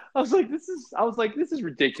 this is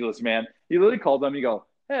ridiculous, man. You literally called them, you go,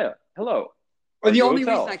 hey, hello. Well, the only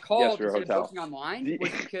reason I called instead of booking online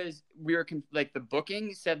was because we were like the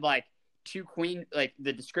booking said like 2 queen, like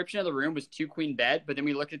the description of the room was 2 queen bed, but then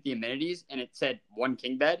we looked at the amenities and it said 1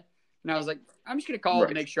 king bed. And I was like, I'm just going to call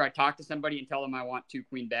to make sure I talk to somebody and tell them I want 2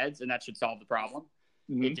 queen beds, and that should solve the problem.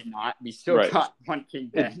 Mm-hmm. It did not. We still got 1 king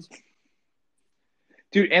bed.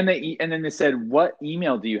 Dude, and then they said, what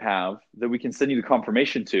email do you have that we can send you the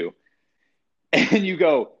confirmation to? And you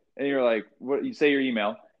go, and you're like, what? You say your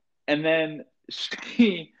email. And then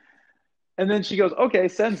she goes, okay,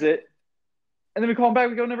 sends it. And then we call him back.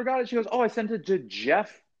 We go, never got it. She goes, oh, I sent it to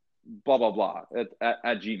Jeff blah blah blah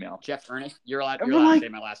at Gmail. Jeff Ernest. You're allowed to say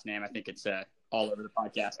my last name. I think it's all over the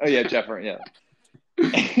podcast. Oh yeah, Jeff Ernest.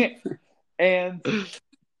 Yeah. and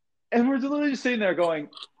we're literally just sitting there going,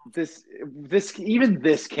 this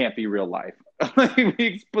can't be real life. Like, we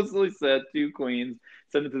explicitly said 2 queens,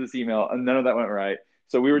 send it to this email, and none of that went right.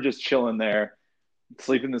 So we were just chilling there,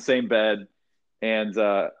 sleeping in the same bed, and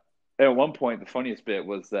at one point the funniest bit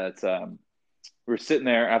was that we were sitting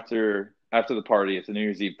there after the party, it's a New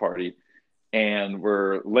Year's Eve party, and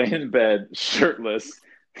we're laying in bed shirtless,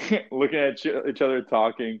 looking at each other,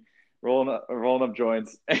 talking, rolling up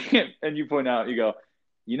joints, and you point out, you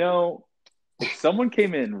go, if someone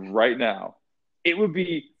came in right now, it would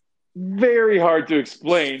be very hard to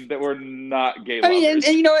explain that we're not gay lovers. I mean,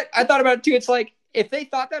 and you know what? I thought about it too. It's like, if they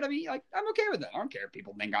thought that of me, like, I'm okay with that. I don't care if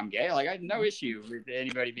people think I'm gay. Like, I have no issue with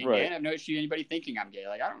anybody being gay. I have no issue with anybody thinking I'm gay.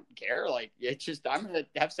 Like, I don't care. Like, it's just, I'm going to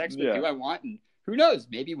have sex with who I want. And who knows?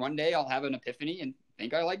 Maybe one day I'll have an epiphany and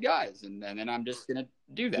think I like guys. And then I'm just going to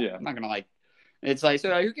do that. Yeah. I'm not going to like, it's like,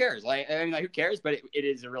 so who cares? Like, I mean, like, who cares? But it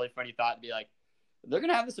is a really funny thought to be like, they're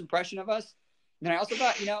going to have this impression of us. And then I also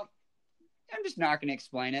thought, I'm just not going to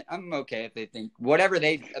explain it. I'm okay if they think whatever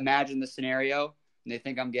they imagine the scenario and they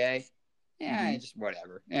think I'm gay. Yeah, just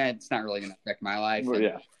whatever. It's not really going to affect my life. Well, and,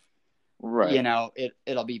 yeah. Right.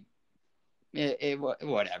 It'll be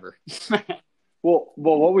whatever. Well,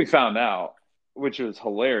 what we found out, which was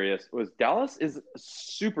hilarious, was Dallas is a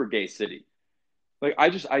super gay city. Like, I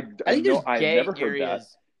think there's gay never heard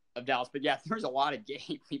areas that of Dallas, but yeah, there's a lot of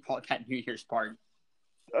gay people at that New Year's party.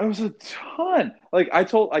 There was a ton. Like, I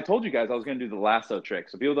told you guys I was going to do the lasso trick.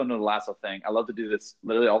 So people don't know the lasso thing. I love to do this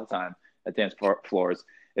literally all the time at dance floors.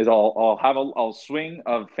 Is I'll swing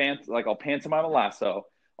I'll pantomime a lasso.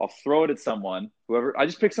 I'll throw it at someone. I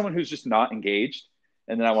just pick someone who's just not engaged,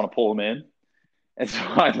 and then I want to pull them in. And so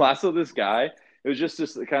I lasso this guy. It was just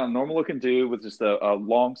this kind of normal looking dude with just a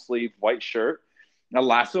long sleeve white shirt. And I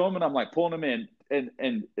lasso him, and I'm like pulling him in.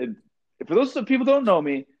 And for those people who don't know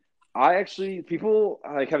me, people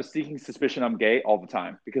like have a sneaking suspicion I'm gay all the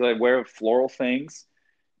time because I wear floral things.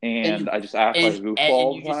 And I just act like a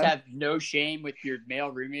goofball. And you just have no shame with your male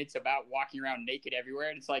roommates about walking around naked everywhere.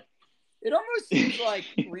 And it's like, It almost seems like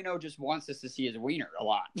Reno just wants us to see his wiener a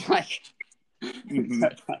lot. Like,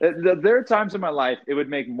 There are times in my life it would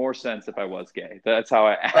make more sense if I was gay. That's how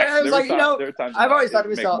I act. I was like, there are times I've always thought it to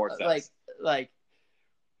would make myself, more sense. like,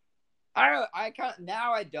 I don't know, I kind of,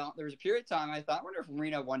 now I don't. There was a period of time I thought, I wonder if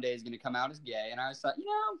Reno one day is going to come out as gay. And I was thought,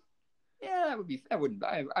 yeah, I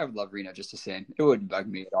would love Reno just to sin. It wouldn't bug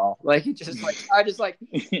me at all. Like, it just like,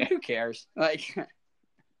 Yeah. who cares? Like,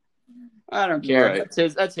 I don't care.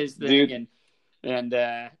 Right. That's his thing. Dude. And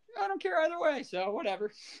I don't care either way. So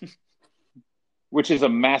whatever. Which is a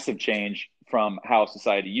massive change from how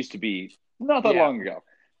society used to be not that long ago.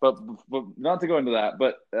 But not to go into that,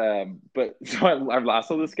 but so I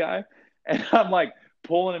lassoed this guy, and I'm like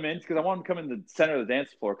pulling him in because I want him to come in the center of the dance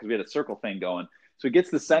floor because we had a circle thing going. So he gets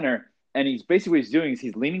to the center, and he's basically what he's doing is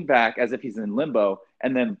he's leaning back as if he's in limbo,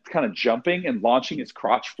 and then kind of jumping and launching his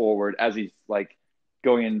crotch forward as he's like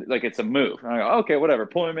going in, like it's a move. And I go, okay, whatever,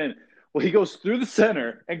 pull him in. Well, he goes through the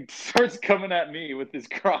center and starts coming at me with his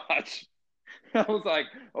crotch. I was like,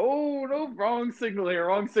 oh, no, wrong signal here,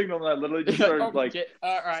 wrong signal. And I literally just started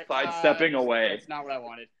sidestepping away. That's not what I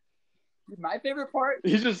wanted. My favorite part.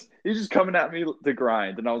 He's just coming at me to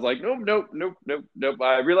grind. And I was like, nope.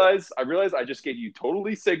 I realized I just gave you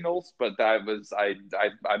totally signals, but I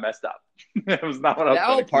messed up. It was not what I was. That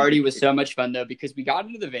whole party was so much fun though, because we got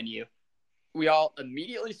into the venue. We all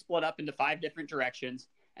immediately split up into 5 different directions.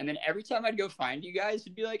 And then every time I'd go find you guys,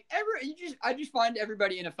 it'd be like, I just find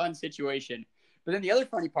everybody in a fun situation. But then the other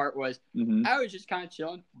funny part was I was just kind of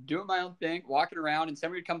chilling, doing my own thing, walking around, and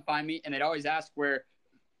somebody would come find me, and they'd always ask where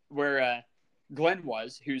Glenn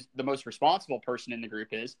was, who's the most responsible person in the group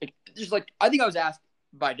is. Just like, I think I was asked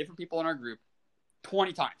by different people in our group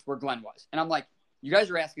 20 times where Glenn was. And I'm like, you guys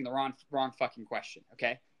are asking the wrong fucking question,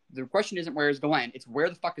 okay? The question isn't where is Glenn, it's where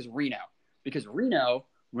the fuck is Reno? Because Reno,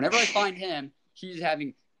 whenever I find him, he's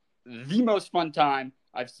having the most fun time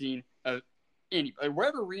I've seen of any.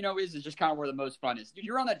 Wherever Reno is just kind of where the most fun is. Dude,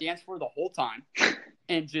 you're on that dance floor the whole time.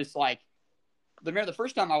 And just like, the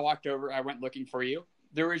first time I walked over, I went looking for you.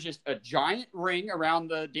 There was just a giant ring around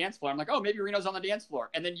the dance floor. I'm like, oh, maybe Reno's on the dance floor.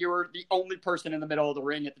 And then you were the only person in the middle of the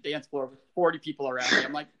ring at the dance floor with 40 people around me.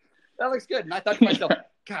 I'm like, that looks good. And I thought to myself,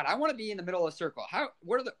 God, I want to be in the middle of the circle. How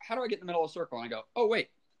do I get in the middle of the circle? And I go, oh, wait,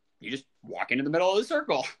 you just walk into the middle of the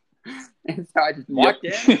circle. And so I just walked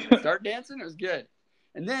in, started dancing. It was good.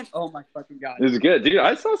 And then, oh my fucking God, it was good, dude.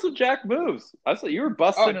 I saw some jack moves. I saw you were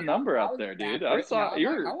busting a number out there, dude. I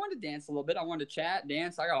wanted to dance a little bit. I wanted to chat,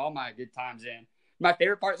 dance. I got all my good times in. My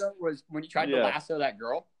favorite part though was when you tried to lasso that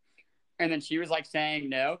girl, and then she was like saying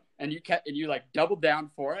no, and you like doubled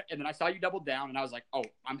down for it, and then I saw you double down, and I was like, oh,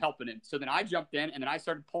 I'm helping him. So then I jumped in, and then I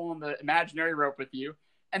started pulling the imaginary rope with you,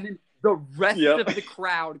 and then the rest of the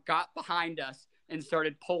crowd got behind us and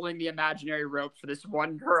started pulling the imaginary rope for this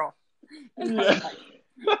one girl. And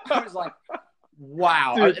I was like,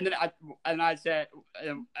 wow. And then I said,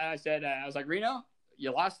 I was like, Reno,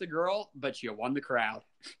 you lost the girl, but you won the crowd.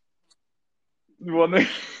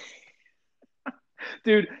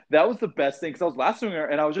 Dude, that was the best thing because I was lassoing her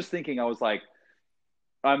and I was just thinking, I was like,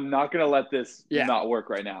 I'm not gonna let this not work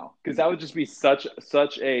right now because that would just be such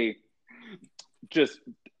a just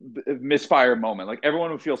misfire moment. Like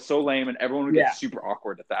everyone would feel so lame and everyone would get super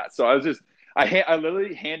awkward at that. So I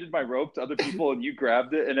literally handed my rope to other people and you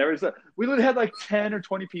grabbed it and we literally had like 10 or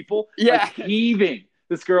 20 people like heaving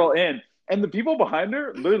this girl in, and the people behind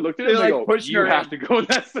her literally looked at her and they go, you have to go in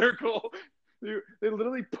that circle. They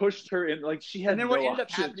literally pushed her in, like she had. And then what ended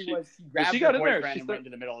up happening was she grabbed her boyfriend and went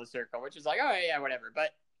into the middle of the circle, which is like, oh yeah, whatever.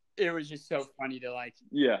 But it was just so funny to like.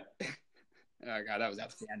 Yeah. Oh God, that was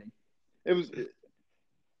outstanding. It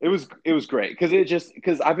was great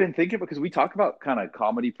because I've been thinking because we talk about kind of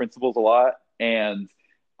comedy principles a lot, and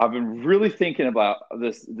I've been really thinking about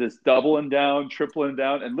this doubling down, tripling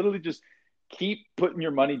down, and literally just keep putting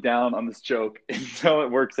your money down on this joke until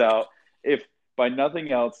it works out. If by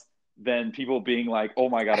nothing else. Than people being like, oh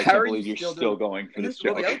my God, I can't believe you're still going for this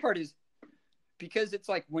joke. Well, the other part is because it's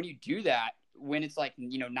like when you do that, when it's like,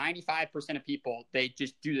 95% of people, they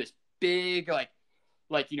just do this big,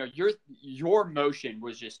 your motion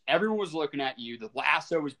was just, everyone was looking at you. The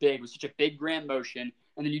lasso was big. It was such a big grand motion.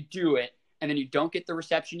 And then you do it and then you don't get the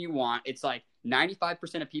reception you want. It's like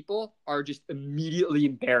 95% of people are just immediately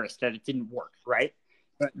embarrassed that it didn't work. Right.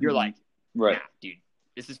 But you're like, right, nah, dude.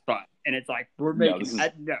 This is fun. And it's like, we're making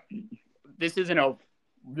this isn't over.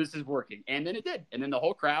 This is working. And then it did. And then the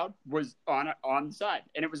whole crowd was on the side.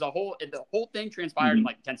 And the whole thing transpired in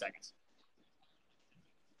like 10 seconds.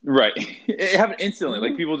 Right. It happened instantly.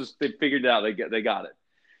 Like people they figured it out. They got it.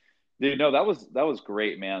 Dude, no, that was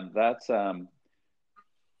great, man. That's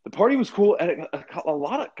the party was cool. And a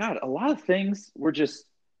lot of things were just.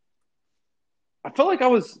 I felt like I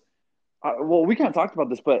was. Well, we kind of talked about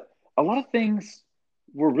this, but a lot of things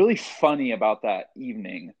were really funny about that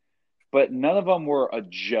evening, but none of them were a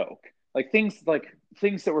joke. Things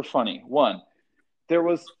that were funny. One, there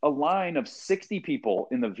was a line of 60 people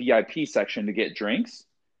in the VIP section to get drinks,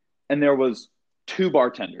 and there was 2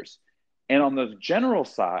 bartenders. And on the general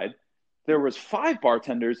side, there was 5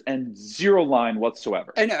 bartenders and 0 line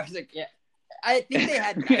whatsoever. I know. I was like, yeah. I think they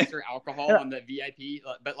had nicer alcohol on the VIP,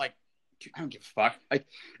 but like, dude, I don't give a fuck. Like,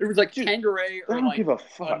 it was like Tanqueray or like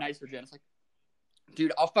a nicer gin. It's like,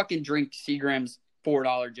 dude, I'll fucking drink Seagram's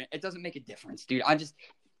 $4 gin. It doesn't make a difference, dude. I just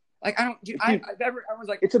like I don't. Dude, I was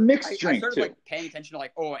like, it's a mixed drink. I started like paying attention to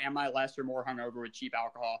like, oh, am I less or more hungover with cheap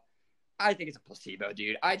alcohol? I think it's a placebo,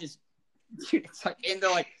 dude. Dude, it's like, and they're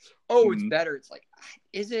like, oh, it's better. It's like,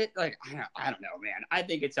 is it? Like, I don't know, man. I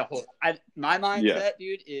think it's a whole. My mindset,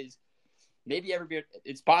 dude, is maybe everybody.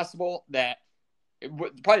 It's possible that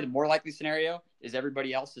probably the more likely scenario is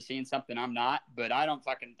everybody else is seeing something I'm not, but I don't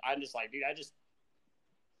fucking. I'm just like, dude, I just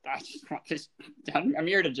want this. I'm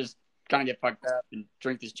here to just kind of get fucked up and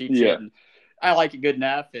drink this cheap shit, and I like it good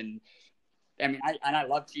enough. And I mean, I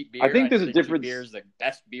love cheap beer. I think there's a difference. Cheap beer is the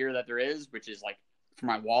best beer that there is, which is like. For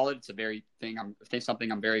my wallet, it's a very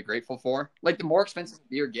something I'm very grateful for. Like the more expensive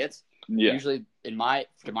beer gets, usually to my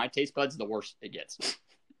taste buds, the worse it gets.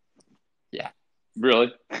 Yeah.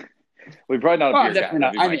 Really? We're probably not a beer guy.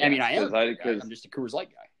 Not. I mean, I am. I'm just a Coors Light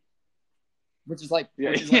guy. Which is like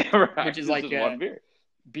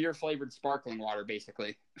beer flavored sparkling water,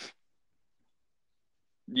 basically.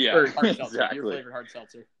 Yeah. Or hard seltzer. Beer flavored hard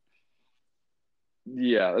seltzer.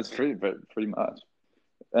 Yeah, that's pretty much.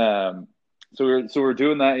 So we're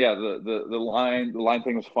doing that. Yeah, the line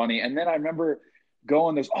thing was funny. And then I remember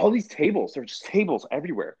going, there's all these tables. There were just tables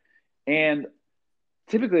everywhere. And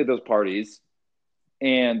typically at those parties,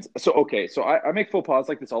 and so I make faux pas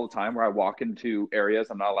like this all the time where I walk into areas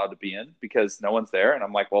I'm not allowed to be in because no one's there. And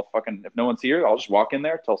I'm like, well, fucking, if no one's here, I'll just walk in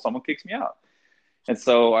there till someone kicks me out. And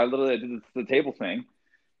so I literally did the table thing.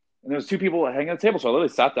 And there was 2 people hanging at the table. So I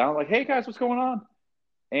literally sat down like, hey, guys, what's going on?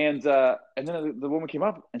 And then the woman came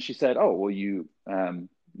up and she said, oh, well, you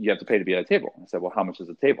have to pay to be at a table. I said, well, how much is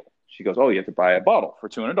a table? She goes, oh, you have to buy a bottle for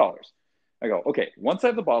 $200. I go, okay, once I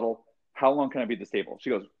have the bottle, how long can I be at this table? She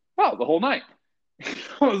goes, wow, the whole night.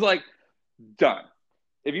 I was like, done.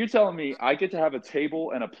 If you're telling me I get to have a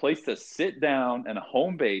table and a place to sit down and a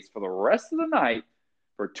home base for the rest of the night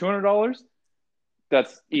for $200,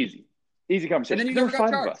 that's easy. Easy conversation. And then there were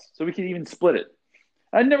 5 of us, so we could even split it.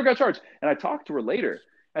 I never got charged. And I talked to her later.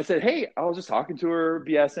 I said, hey, I was just talking to her,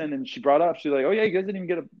 BSing, and she brought up, she's like, oh, yeah, you guys didn't even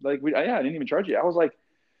get I didn't even charge you. I was like,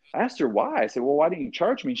 I asked her why. I said, well, why didn't you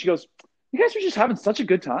charge me? And she goes, you guys are just having such a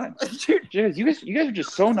good time. You guys are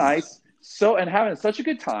just so nice, and having such a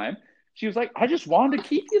good time. She was like, I just wanted to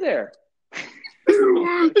keep you there.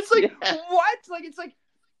 It's like, what? Like, it's like,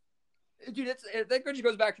 dude, that just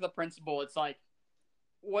goes back to the principle. It's like,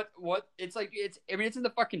 what it's like, it's in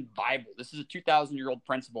the fucking Bible. This is a 2,000-year-old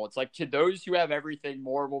principle. It's like, to those who have everything,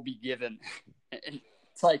 more will be given. And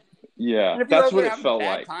it's like, that's what it felt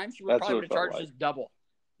like. Times, you were probably going to charge just double.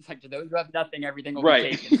 It's like, to those who have nothing, everything will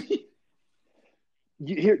be taken.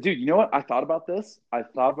 Dude, you know what? I thought about this. I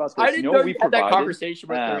didn't know we had that conversation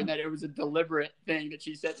with her and that it was a deliberate thing that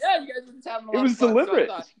she said, yeah, you guys were just having a lot of fun. It was deliberate.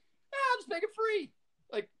 So I thought, I'll just make it free.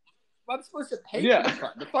 Like, I'm supposed to pay for the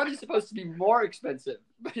fun. The fun is supposed to be more expensive,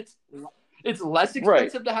 but it's less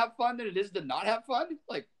expensive to have fun than it is to not have fun.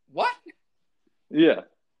 Like, what? Yeah,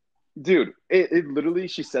 dude. It literally,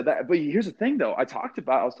 she said that. But here's the thing, though. I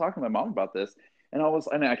was talking to my mom about this, and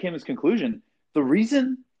I came to this conclusion. The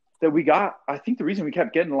reason we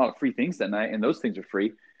kept getting a lot of free things that night, and those things are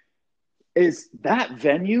free, is that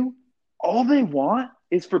venue. All they want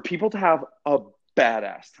is for people to have a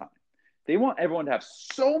badass time. They want everyone to have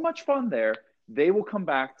so much fun there. They will come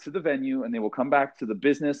back to the venue and they will come back to the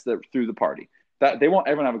business through the party. That they want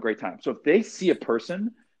everyone to have a great time. So if they see a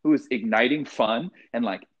person who is igniting fun and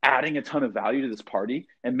like adding a ton of value to this party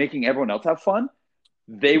and making everyone else have fun,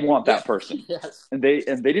 they want that person. Yes. And they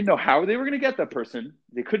didn't know how they were going to get that person.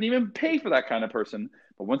 They couldn't even pay for that kind of person.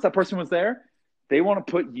 But once that person was there, they want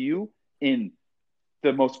to put you in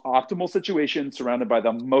the most optimal situation surrounded by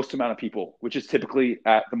the most amount of people, which is typically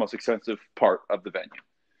at the most expensive part of the venue.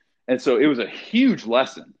 And so it was a huge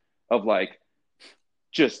lesson of like,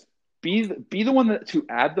 just be the one to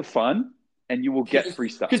add the fun and you will get free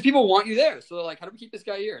stuff. Because people want you there. So they're like, how do we keep this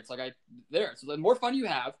guy here? It's like, So the more fun you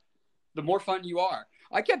have, the more fun you are.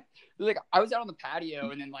 I was out on the patio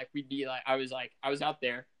and then like, we'd be like, I was out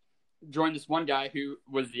there joined this one guy who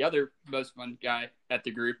was the other most fun guy at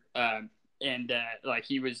the group, like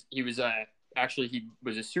he was actually he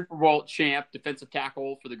was a Super Bowl champ, defensive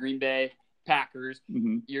tackle for the Green Bay Packers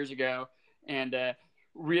years ago, and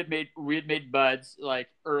we had made buds like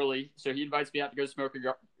early, so he invites me out to go smoke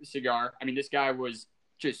a cigar. I mean, this guy was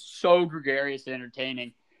just so gregarious and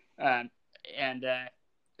entertaining, so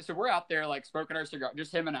we're out there like smoking our cigar,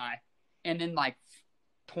 just him and I, and then like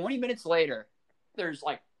 20 minutes later, there's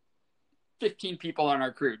like 15 people on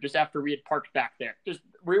our crew just after we had parked back there. Just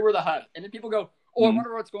we were the hub, and then people go, "Oh, I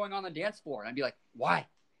wonder what's going on the dance floor." And I'd be like, "Why?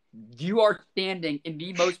 You are standing in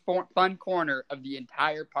the most fun corner of the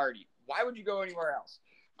entire party. Why would you go anywhere else?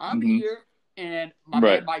 I'm here, and my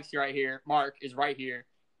man Mike's right here. Mark is right here.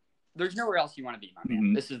 There's nowhere else you want to be, my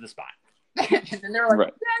man. This is the spot." And then they're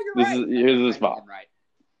like, "Yeah, you're right. Here's the spot." Right.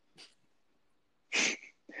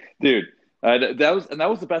 Dude, that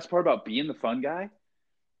was the best part about being the fun guy.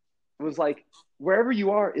 It was like wherever you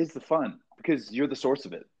are is the fun because you're the source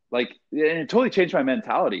of it. Like, and it totally changed my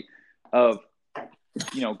mentality of,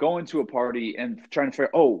 going to a party and trying to figure,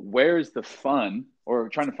 where's the fun, or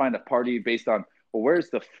trying to find a party based on, well, where's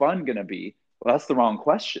the fun going to be? Well, that's the wrong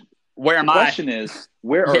question. Where am I? The question is,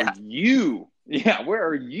 where are you? Yeah, where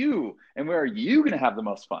are you? And where are you going to have the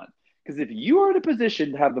most fun? Because if you are in a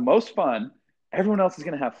position to have the most fun, everyone else is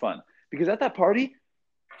going to have fun. Because at that party,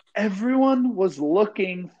 everyone was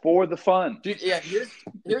looking for the fun. Dude, yeah,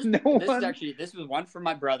 this was one from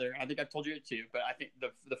my brother. I think I've told you it too, but I think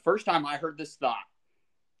the first time I heard this thought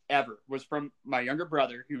ever was from my younger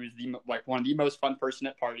brother, who was one of the most fun person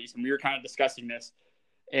at parties, and we were kind of discussing this,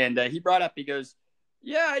 and he brought up, he goes,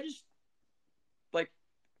 "Yeah, I just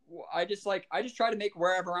try to make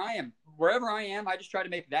wherever I am, I just try to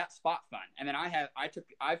make that spot fun." And then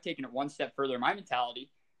I've taken it one step further in my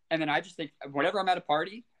mentality, and then I just think whenever I'm at a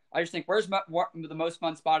party, I just think, where's the most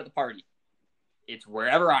fun spot at the party? It's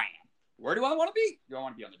wherever I am. Where do I want to be? Do I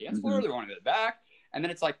want to be on the dance floor? Do I want to be at the back? And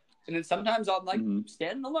then it's like, and then sometimes I'm like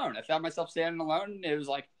standing alone. I found myself standing alone, and it was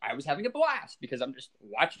like I was having a blast because I'm just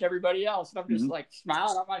watching everybody else, and I'm just like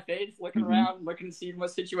smiling on my face, looking around, looking to see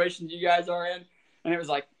what situations you guys are in. And it was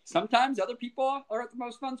like sometimes other people are at the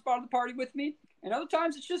most fun spot of the party with me, and other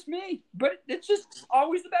times it's just me. But it's just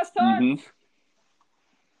always the best time.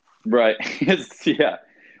 Right. Yeah.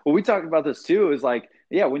 Well, we talked about this too. Is like,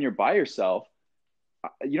 when you're by yourself,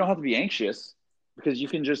 you don't have to be anxious because you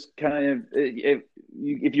can just kind of,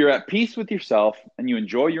 if you're at peace with yourself and you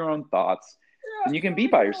enjoy your own thoughts, then you can be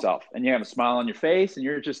by yourself and you have a smile on your face and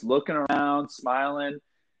you're just looking around, smiling.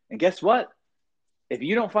 And guess what? If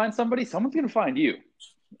you don't find somebody, someone's going to find you.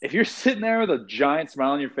 If you're sitting there with a giant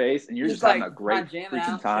smile on your face and you're just having a great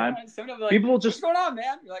freaking time, people will just, "What's going on,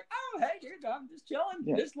 man?" You're like, "Oh, hey, dude, I'm just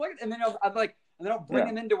chilling, just looking." And then I'll bring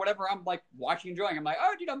them into whatever I'm like watching, enjoying. I'm like,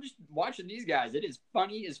 "Oh, dude, I'm just watching these guys. It is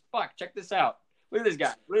funny as fuck. Check this out. Look at this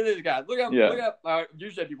guy. Look at this guy. Look up. Look up."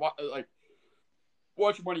 Usually I'd be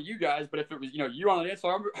watching one of you guys, but if it was you on the dance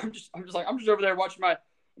floor, I'm just over there watching my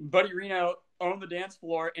buddy Reno on the dance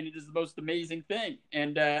floor, and it is the most amazing thing.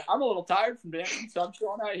 And I'm a little tired from dancing, so I'm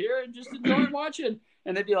chilling out here and just enjoying watching.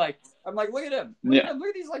 And they'd be like, I'm like, "Look at him. Look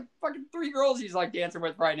at these like fucking 3 girls he's like dancing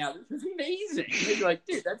with right now. This is amazing." And they'd be like,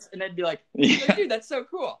 "Dude, that's," and they'd be like, "Dude, that's so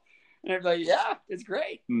cool." And I'd be like, "Yeah, it's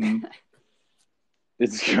great."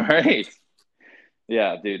 It's great.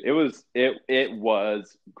 Yeah, dude, it was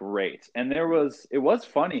great. And it was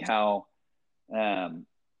funny how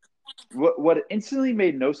what instantly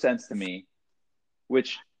made no sense to me,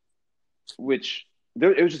 which it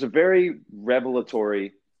was just a very revelatory.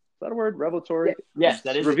 Is that a word? Revelatory? Yes,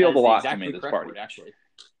 that is. Revealed a lot exactly to me this party. Word, actually,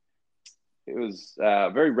 it was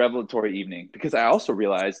a very revelatory evening because I also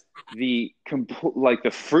realized the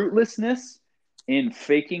fruitlessness in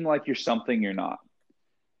faking like you're something you're not,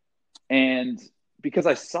 and because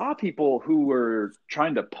I saw people who were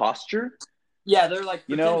trying to posture. Yeah, they're like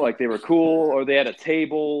like they were cool, or they had a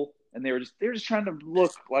table and they were just trying to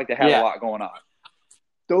look like they had a lot going on.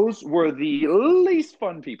 Those were the least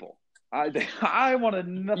fun people. I wanted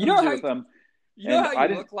nothing to do with them. You know how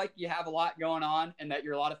you look like you have a lot going on and that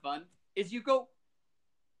you're a lot of fun? Is you go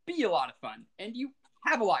be a lot of fun and you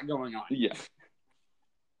have a lot going on. Yeah.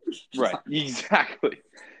 Right. Exactly.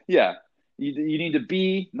 Yeah. You need to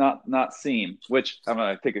be, not seem, which I'm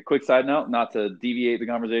going to take a quick side note, not to deviate the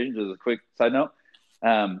conversation, just a quick side note.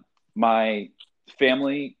 My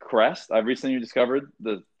family crest, I've recently discovered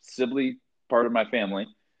the Sibley part of my family.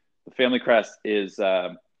 The family crest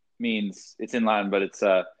means it's in Latin, but it's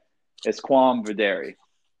quam videre,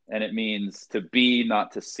 and it means to be,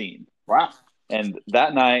 not to seem. Wow. And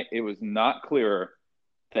that night, it was not clearer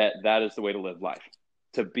that is the way to live life.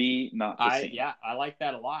 To be, not to seem. Yeah, I like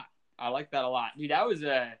that a lot. I like that a lot, dude. That was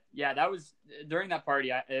that was during that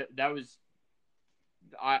party. It was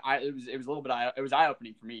a little bit it was eye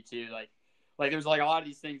opening for me too. Like there was like a lot of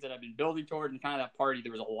these things that I've been building toward, and kind of that party.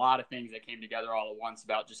 There was a lot of things that came together all at once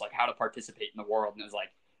about just like how to participate in the world, and it was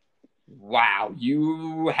like, wow,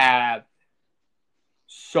 you have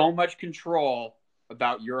so much control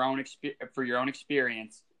about your own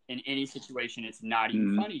experience in any situation. It's not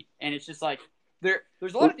even funny, and it's just like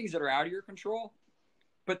there's a lot of things that are out of your control,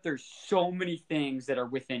 but there's so many things that are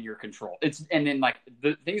within your control. And then like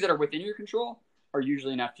the things that are within your control are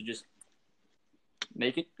usually enough to just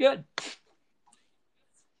make it good.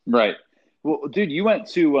 Right. Well, dude, you went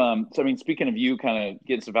to so I mean, speaking of you kind of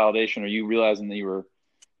getting some validation, or you realizing that you were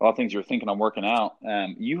a lot of things you were thinking on working out,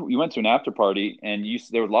 you went to an after party, and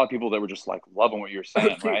there were a lot of people that were just like loving what you were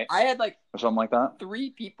saying, right? I had like or something like that. 3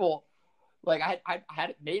 people. Like I had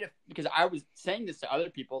it made because I was saying this to other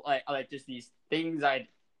people, like just these things I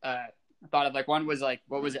thought of. Like one was like,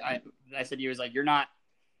 what was it? I said he was like, you're not.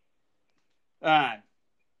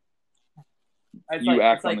 You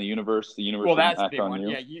act on the universe. The universe. Well, that's a act big on one. you.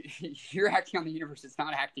 Yeah, you're acting on the universe. It's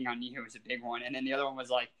not acting on you. Is a big one. And then the other one was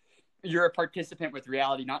like, you're a participant with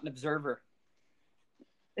reality, not an observer.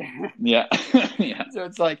 Yeah. Yeah. So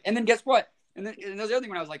it's like, and then guess what? And there's the other thing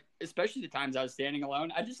when I was like, especially the times I was standing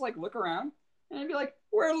alone, I just like look around and I'd be like,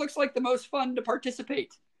 where looks like the most fun to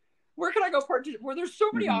participate? Where can I go participate? Where there's so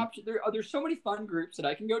many options. There's so many fun groups that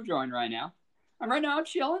I can go join right now. And right now I'm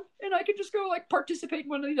chilling, and I could just go like participate in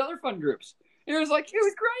one of these other fun groups. And it was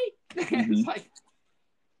great. It's like,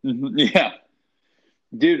 yeah.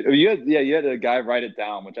 Dude, you had a guy write it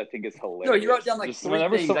down, which I think is hilarious. No, you wrote down like just 3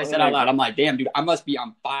 things I said out loud. I'm like, damn, dude, I must be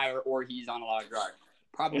on fire, or he's on a lot of drugs.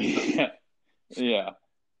 Probably. Yeah.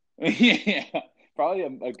 Yeah. Probably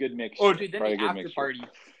a good mixture. Oh, dude, then the after party,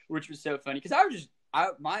 which was so funny, because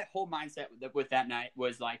my whole mindset with that night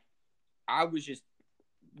was like, I was just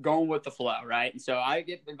going with the flow, right? And so I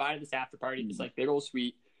get invited to this after party, it's like big old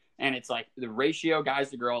suite, and it's like the ratio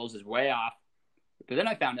guys to girls is way off. But then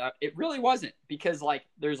I found out it really wasn't, because like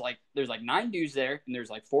there's 9 dudes there, and there's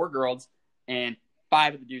like 4 girls, and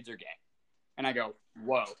 5 of the dudes are gay. And I go,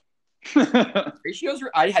 whoa. Ratios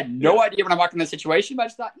I had no idea when I walked in the situation, but I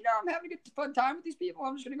just thought, I'm having a fun time with these people.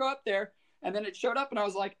 I'm just gonna go up there. And then it showed up, and I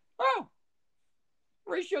was like, oh,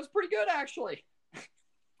 ratio's pretty good actually.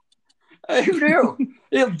 Who knew?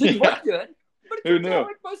 It didn't look good, but it turns out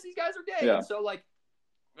like most of these guys are gay. Yeah. And so like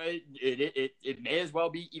it may as well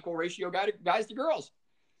be equal ratio guys to girls.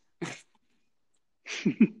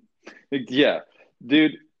 Yeah,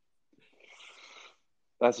 dude.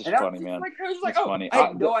 That's just funny, man. I was like, funny. I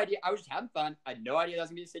had no idea. I was just having fun. I had no idea that was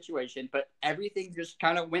going to be a situation, but everything just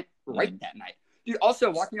kind of went right that night. Dude,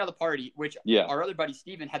 also walking out of the party, which our other buddy,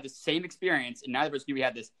 Steven, had the same experience, and neither of us knew we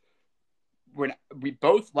had this. When we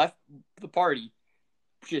both left the party,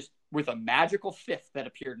 just with a magical fifth that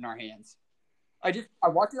appeared in our hands. I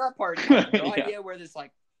walked to that party. I had no idea where this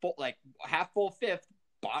half full fifth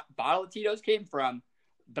bottle of Tito's came from,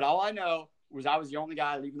 but all I know was I was the only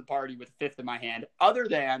guy leaving the party with a fifth in my hand, other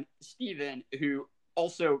than Steven, who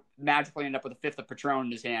also magically ended up with a fifth of Patron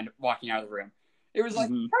in his hand walking out of the room. It was like,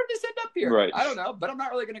 how did this end up here? Right. I don't know, but I'm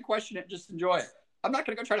not really going to question it. Just enjoy it. I'm not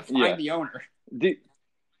going to go try to find the owner.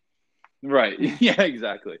 Right. Yeah,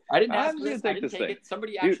 exactly. I didn't ask for this. I didn't take it.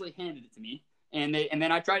 Somebody actually handed it to me. And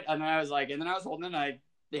then I tried, and then I was like, and then I was holding it, and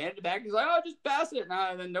they handed it back. He's like, oh, just pass it.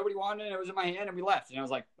 And then nobody wanted it. It was in my hand, and we left. And I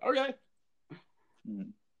was like, okay.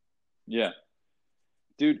 Yeah.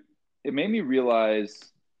 Dude, it made me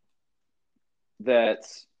realize that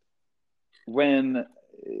when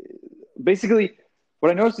basically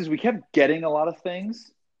what I noticed is we kept getting a lot of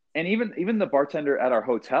things. And even the bartender at our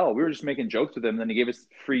hotel, we were just making jokes with him. And then he gave us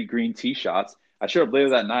free green tea shots. I showed up later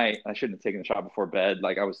that night. I shouldn't have taken the shot before bed.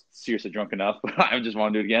 Like, I was seriously drunk enough, but I just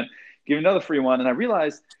want to do it again. Give another free one. And I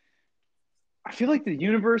realized, I feel like the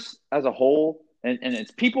universe as a whole, and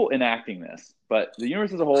it's people enacting this, but the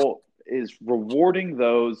universe as a whole is rewarding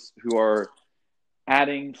those who are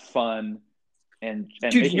adding fun and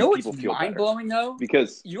dude, making people feel mind blowing though?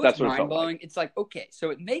 Because that's what mind blowing. It's like, okay, so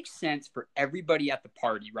it makes sense for everybody at the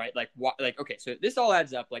party, right? Like, okay, so this all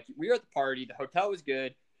adds up. Like, we were at the party, the hotel was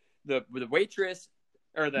good, the waitress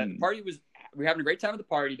or the party was, we were having a great time at the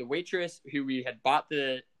party. The waitress who we had bought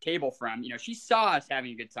the table from, she saw us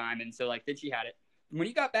having a good time, and so like then she had it. And when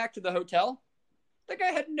you got back to the hotel, that guy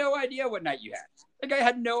had no idea what night you had. The guy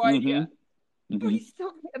had no idea, but he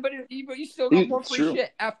still got more free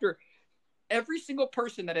shit after. Every single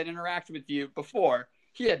person that had interacted with you before,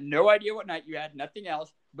 he had no idea what night you had, nothing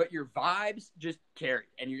else, but your vibes just carried,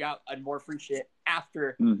 and you got more free shit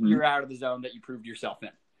after you're out of the zone that you proved yourself in.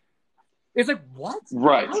 It's like, what?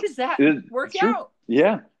 Right. How does that work true. out?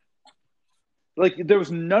 Yeah. Like there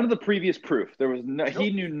was none of the previous proof. There was no,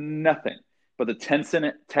 he knew nothing but the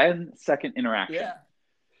 10-second interaction Yeah.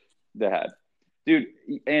 they had. Dude,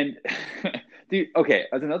 and dude, okay,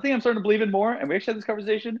 another thing I'm starting to believe in more, and we actually had this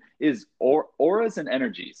conversation, is auras and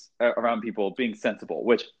energies around people being sensible,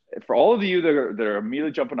 which for all of you that are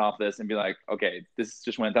immediately jumping off this and be like, okay, this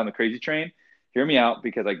just went down the crazy train, hear me out,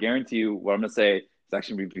 because I guarantee you what I'm going to say is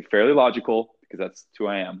actually going to be fairly logical, because that's who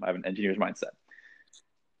I am. I have an engineer's mindset.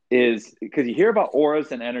 Is because you hear about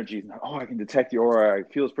auras and energies, and oh, I can detect the aura,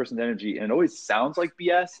 I feel this person's energy, and it always sounds like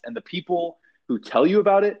BS, and the people who tell you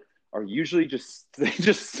about it are usually they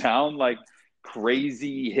just sound like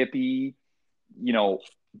crazy hippie,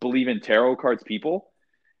 believe in tarot cards people.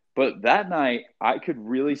 But that night, I could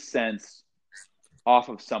really sense off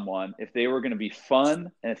of someone if they were going to be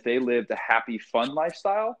fun and if they lived a happy, fun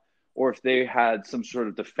lifestyle, or if they had some sort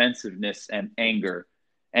of defensiveness and anger.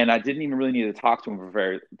 And I didn't even really need to talk to them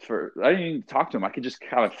I didn't even talk to them. I could just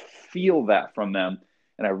kind of feel that from them.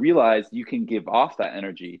 And I realized you can give off that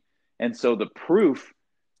energy. And so the proof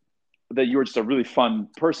that you were just a really fun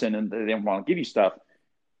person and they didn't want to give you stuff,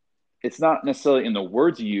 it's not necessarily in the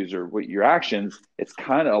words you use or what your actions. It's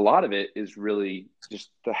kind of, a lot of it is really just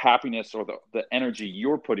the happiness or the energy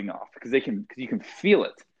you're putting off, because you can feel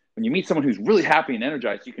it. When you meet someone who's really happy and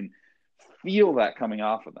energized, you can feel that coming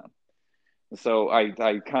off of them. So I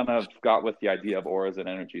kind of got with the idea of auras and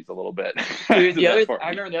energies a little bit. Dude, I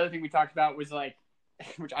remember the other thing we talked about was like,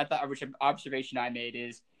 which an observation I made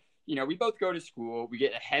is, we both go to school, we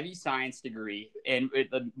get a heavy science degree, and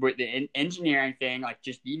with the engineering thing, like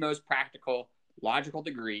just the most practical, logical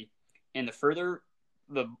degree. And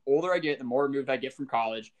the older I get, the more removed I get from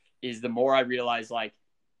college, is the more I realize like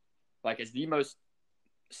as the most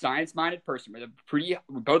science-minded person,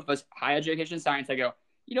 both of us high education in science, I go,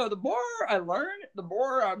 the more I learn, the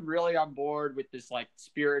more I'm really on board with this like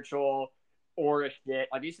spiritual aura shit.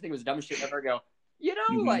 Like I used to think it was the dumbest shit ever. I go,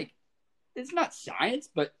 like it's not science,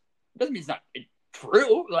 but it doesn't mean it's not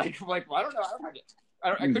true. Like I don't know.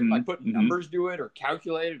 I couldn't like put numbers to it or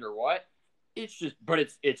calculate it or what. It's just, but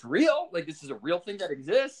it's real. Like this is a real thing that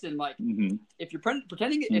exists. And like, if you're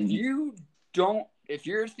pretending, if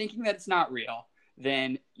you're thinking that it's not real,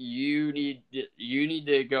 then you need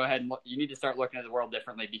to go ahead and you need to start looking at the world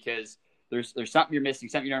differently, because there's something you're missing,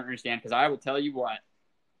 something you don't understand. Because I will tell you what,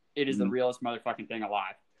 it is the realest motherfucking thing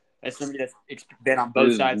alive. As somebody that's been on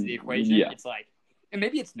both sides of the equation, it's like, and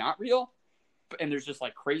maybe it's not real, and there's just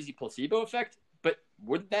like crazy placebo effect. But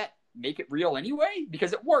wouldn't that make it real anyway?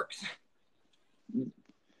 Because it works.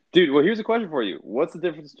 Dude, well, here's a question for you. What's the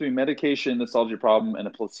difference between medication that solves your problem and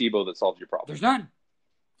a placebo that solves your problem? There's none.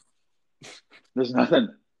 There's nothing.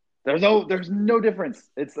 There's no difference.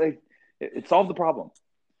 It's like it solved the problem.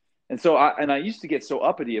 And so I used to get so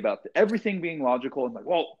uppity about everything being logical and like,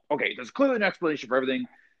 well, okay, there's clearly an explanation for everything.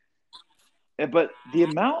 But the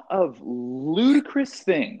amount of ludicrous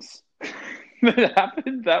things that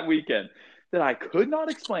happened that weekend that I could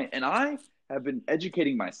not explain, and I have been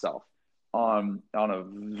educating myself on a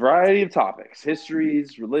variety of topics,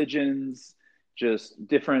 histories, religions, just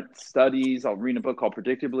different studies. I'll read a book called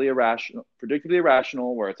Predictably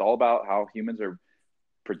Irrational, where it's all about how humans are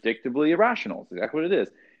predictably irrational. It's exactly what it is.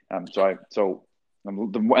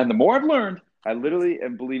 The more I've learned, I literally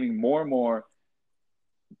am believing more and more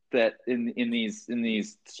that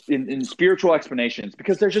in spiritual explanations,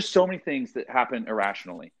 because there's just so many things that happen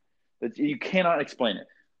irrationally that you cannot explain it.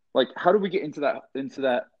 Like, how did we get into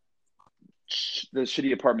the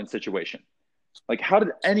shitty apartment situation? Like, how did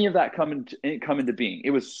any of that come into being?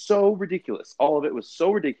 It was so ridiculous. All of it was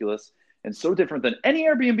so ridiculous and so different than any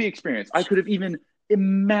Airbnb experience I could have even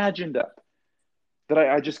imagined up, that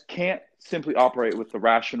I just can't simply operate with the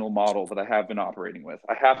rational model that I have been operating with.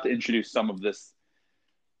 I have to introduce some of this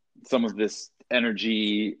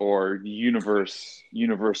energy or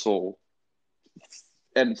universal,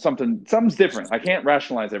 and something's different. I can't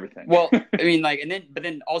rationalize everything. Well, I mean, like, but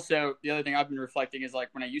then also the other thing I've been reflecting is like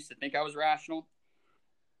when I used to think I was rational,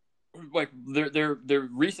 like they're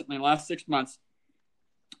recently, in the last 6 months,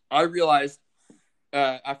 I realized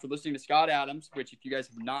after listening to Scott Adams, which if you guys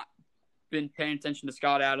have not been paying attention to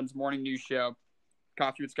Scott Adams' morning news show,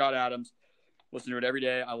 Coffee with Scott Adams, listen to it every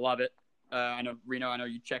day. I love it. I know, Reno, I know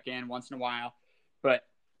you check in once in a while, but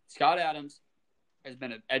Scott Adams has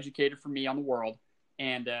been an educator for me on the world.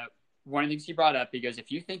 And one of the things he brought up, he goes, if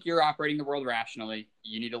you think you're operating the world rationally,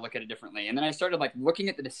 you need to look at it differently. And then I started like looking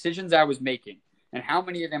at the decisions I was making and how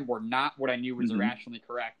many of them were not what I knew was irrationally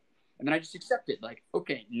correct. And then I just accepted, like,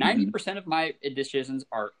 okay, 90% of my decisions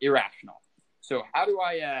are irrational. So how do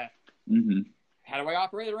I how do I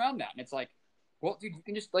operate around that? And it's like, well, dude, you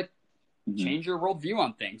can just like change your worldview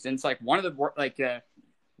on things. And it's like one of the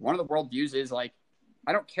worldviews is like,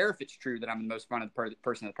 I don't care if it's true that I'm the most fun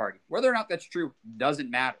person at the party. Whether or not that's true doesn't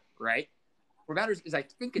matter, right? What matters is I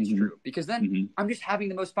think it's true, because then I'm just having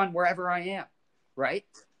the most fun wherever I am, right?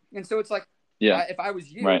 And so it's like, if I was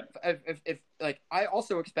you, right. if like, I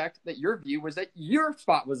also expect that your view was that your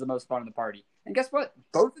spot was the most fun in the party. And guess what?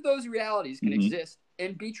 Both of those realities can exist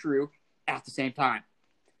and be true at the same time.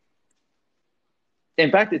 In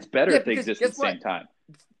fact, it's better if they exist at the same time.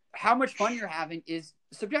 How much fun you're having is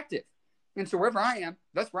subjective. And so wherever I am,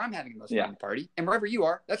 that's where I'm having the most fun in the party. And wherever you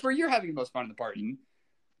are, that's where you're having the most fun in the party.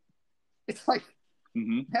 It's like,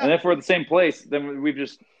 and if we're at the same place, then we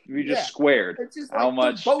just squared it's just how like,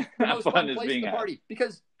 much both the most fun fun is place being in the had. party,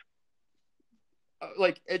 because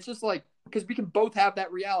it's just like, because we can both have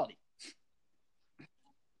that reality.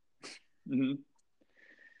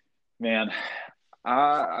 Man,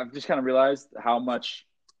 I've just kind of realized how much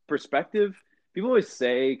perspective. People always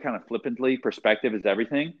say, kind of flippantly, perspective is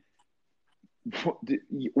everything.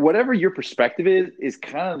 Whatever your perspective is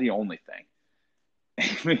kind of the only thing.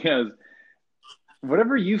 Because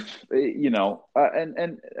whatever and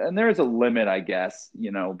there is a limit, I guess,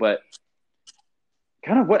 but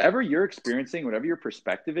kind of whatever you're experiencing, whatever your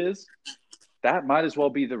perspective is, that might as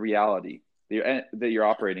well be the reality that you're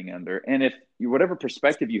operating under. And if whatever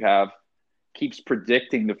perspective you have keeps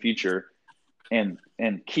predicting the future and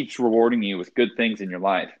keeps rewarding you with good things in your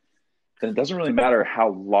life, then it doesn't really matter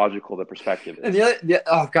how logical the perspective is. And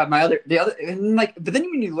but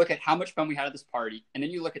then when you look at how much fun we had at this party, and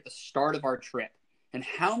then you look at the start of our trip and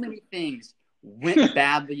how many things went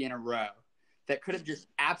badly in a row that could have just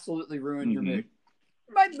absolutely ruined your mood.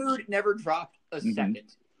 My mood never dropped a second.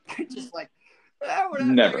 I just like, whatever.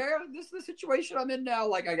 Never. Like, this is the situation I'm in now.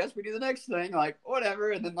 Like, I guess we do the next thing. Like,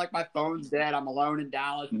 whatever. And then like my phone's dead. I'm alone in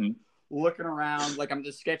Dallas, looking around. Like, I'm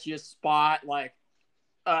the sketchiest spot. Like,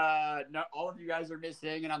 no, all of you guys are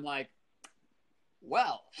missing, and I'm like,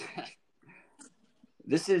 well,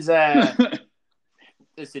 this is the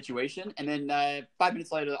situation. And then 5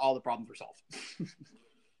 minutes later, all the problems were solved.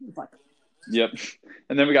 Like, yep.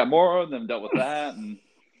 And then we got more, and then dealt with that, and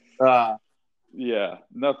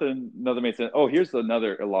nothing made sense. Oh, here's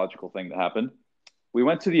another illogical thing that happened. We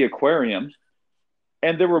went to the aquarium,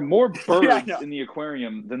 and there were more birds in the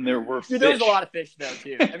aquarium than there were fish. There was a lot of fish, though,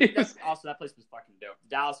 too. I mean, that place was fucking dope.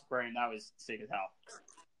 Dallas Aquarium, that was sick as hell.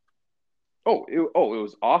 It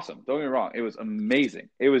was awesome. Don't get me wrong. It was amazing.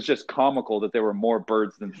 It was just comical that there were more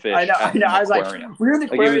birds than fish. I know. I was like, we're in the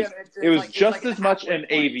aquarium. It was just as much an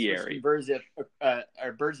aviary. Birds of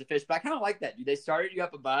fish. But I kind of like that. They started you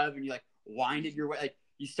up above, and you like winded your way. Like,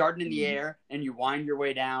 you started in the air, and you wind your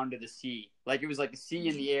way down to the sea. Like, it was like the sea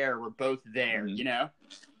and the air were both there.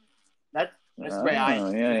 That's the way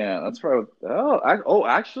I. That's probably.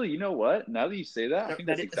 Actually, you know what? Now that you say that, I think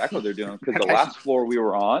that's exactly what they're doing. Because the last floor we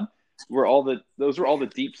were on, those were all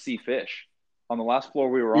the deep sea fish. On the last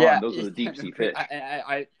floor we were on, those were the deep sea fish.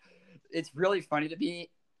 It's really funny to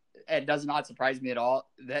me. It does not surprise me at all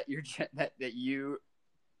that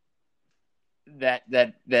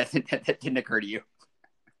that didn't occur to you.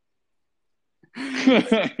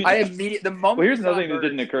 The moment. Well, here's another thing that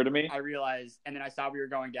didn't occur to me. I realized, and then I saw we were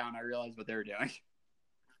going down. I realized what they were doing.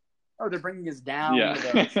 Oh, they're bringing us down.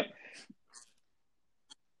 Yeah.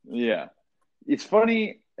 Yeah. It's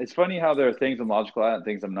funny. It's funny how there are things I'm logical at and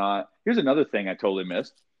things I'm not. Here's another thing I totally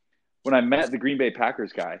missed. When I met the Green Bay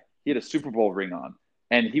Packers guy, he had a Super Bowl ring on,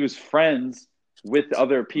 and he was friends with the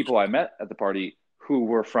other people I met at the party who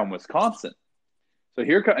were from Wisconsin. So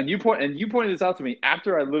you pointed this out to me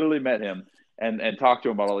after I literally met him and talked to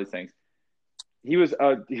him about all these things. He was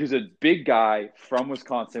a big guy from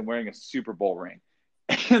Wisconsin wearing a Super Bowl ring,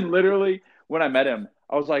 and literally when I met him,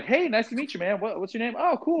 I was like, "Hey, nice to meet you, man. What's your name?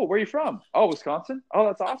 Oh, cool. Where are you from? Oh, Wisconsin. Oh,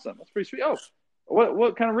 that's awesome. That's pretty sweet. Oh,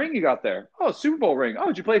 what kind of ring you got there? Oh, Super Bowl ring. Oh,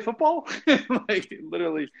 did you play football?" Like,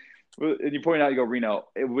 literally. And you point out, you go, Reno,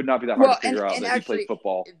 it would not be that hard to figure out that you played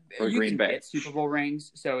football for Green Bay. Get Super Bowl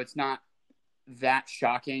rings, so it's not that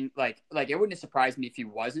shocking. Like it wouldn't have surprised me if he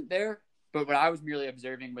wasn't there. But what I was merely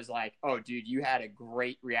observing was like, oh, dude, you had a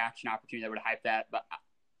great reaction opportunity that would hype that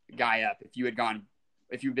guy up. If you'd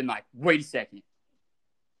been like, wait a second,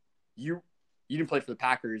 you didn't play for the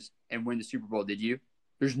Packers and win the Super Bowl, did you?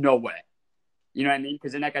 There's no way. You know what I mean?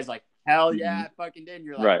 Because then that guy's like, hell yeah, I fucking did. And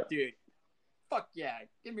you're like, right. Dude, fuck yeah,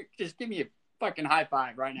 give me a fucking high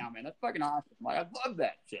five right now, man. That's fucking awesome. Like, I love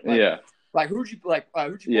that shit. Like, yeah. Like, who'd you play with?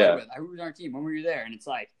 Like, who was on our team? When were you there? And it's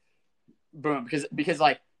like, boom, because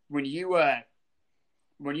like when you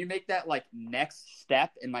make that like next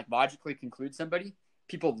step and like logically conclude somebody,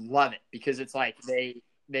 people love it because it's like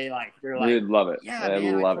they're like, They love it. yeah, they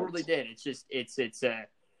man, love I totally it. did. It's just it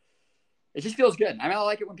just feels good. I mean, I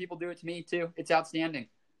like it when people do it to me too. It's outstanding.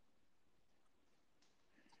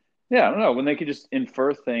 Yeah, I don't know, when they can just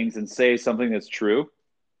infer things and say something that's true.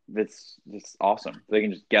 It's awesome. They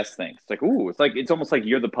can just guess things. It's like, ooh, it's almost like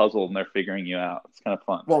you're the puzzle and they're figuring you out. It's kind of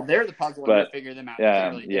fun. Well, they're the puzzle and you figure them out.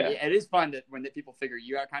 Yeah, It is fun when people figure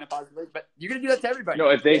you out kind of positively, but you're gonna do that to everybody. No,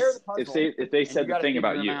 if they're the puzzle, if they said the thing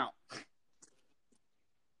about you,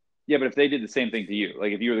 yeah, but if they did the same thing to you,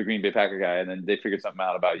 like if you were the Green Bay Packer guy and then they figured something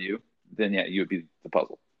out about you, then yeah, you would be the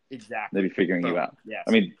puzzle. Exactly. They'd be figuring you out. Yes.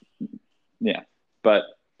 I mean, yeah, but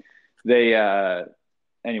they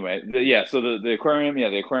anyway, so the aquarium,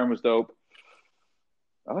 the aquarium was dope.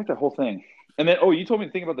 I like that whole thing. And then, you told me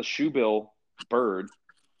to think about the shoebill bird,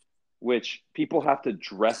 which people have to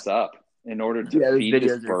dress up in order to feed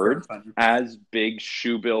this bird as big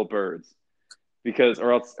shoebill birds, because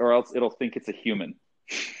or else it'll think it's a human.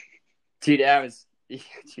 Dude, that was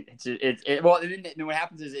well. And then what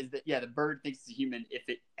happens is that the bird thinks it's a human if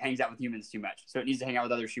it hangs out with humans too much, so it needs to hang out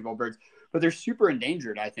with other shoebill birds. But they're super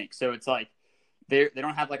endangered, I think. So it's like they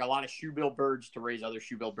don't have like a lot of shoebill birds to raise other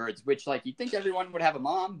shoebill birds, which like you'd think everyone would have a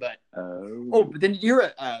mom, but but then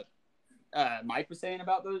you're Mike was saying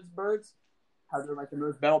about those birds, how they're like the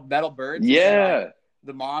most metal birds. Yeah, like,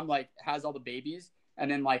 the mom like has all the babies,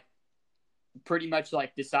 and then like pretty much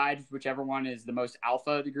like decides whichever one is the most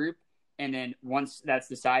alpha of the group, and then once that's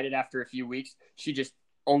decided, after a few weeks, she just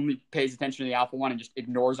only pays attention to the alpha one and just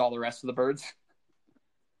ignores all the rest of the birds.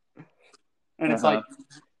 And it's like,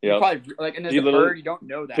 probably like, and as a bird, you don't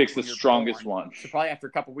know that. Picks the strongest one. So probably after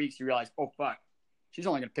a couple weeks, you realize, oh fuck, she's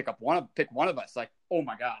only gonna pick one of us. Like, oh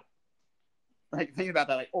my god. Like, think about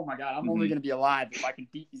that. Like, oh my god, I'm only gonna be alive if I can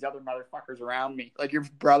beat these other motherfuckers around me. Like your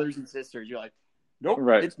brothers and sisters. You're like, nope,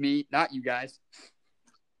 it's me, not you guys.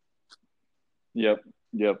 Yep.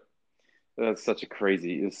 It's such a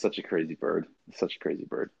crazy bird.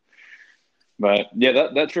 But yeah,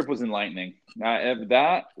 that trip was enlightening.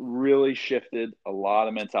 That really shifted a lot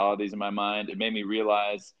of mentalities in my mind. It made me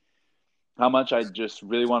realize how much I just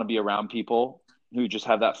really want to be around people who just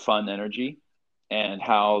have that fun energy, and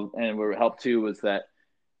what helped too was that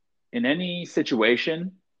in any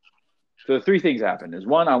situation, so the three things happen is,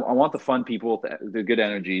 one, I want the fun people, the good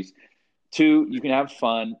energies. Two, you can have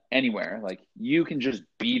fun anywhere. Like, you can just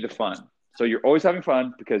be the fun. So you're always having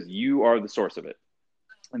fun because you are the source of it.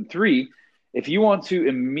 And three, if you want to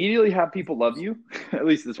immediately have people love you, at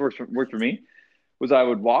least this worked for me, was I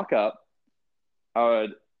would walk up, I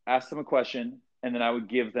would ask them a question, and then I would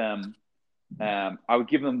give them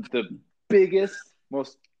the biggest,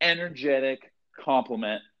 most energetic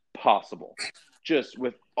compliment possible, just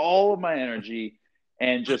with all of my energy,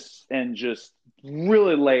 and just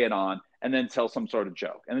really lay it on, and then tell some sort of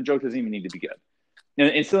joke. And the joke doesn't even need to be good. And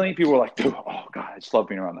instantly people were like, oh God, I just love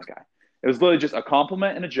being around that guy. It was literally just a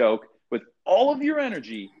compliment and a joke with all of your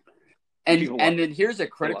energy. And then here's a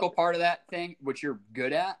critical part of that thing, which you're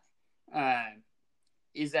good at,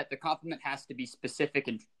 is that the compliment has to be specific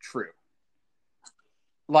and true.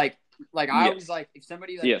 Like I always like, if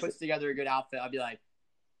somebody puts together a good outfit, I'll be like,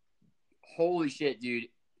 holy shit, dude,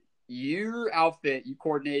 your outfit you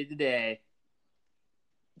coordinated today,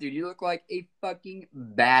 dude, you look like a fucking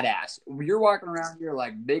badass. You're walking around here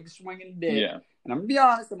like big swinging dick. Yeah. And I'm going to be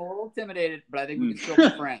honest, I'm a little intimidated, but I think we can still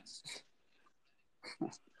be friends.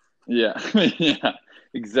 Yeah. Yeah,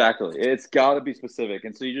 exactly. It's got to be specific.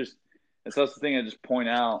 And so that's the thing I just point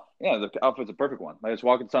out. Yeah, the outfit's a perfect one. I just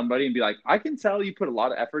walk into somebody and be like, I can tell you put a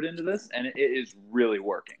lot of effort into this, and it is really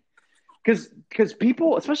working. Because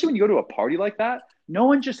people, especially when you go to a party like that, no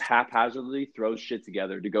one just haphazardly throws shit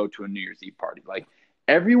together to go to a New Year's Eve party. Like,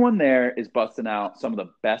 everyone there is busting out some of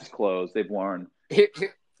the best clothes they've worn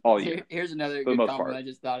all year. Here's another good compliment I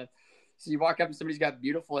just thought of. So you walk up and somebody's got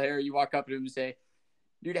beautiful hair. You walk up to them and say,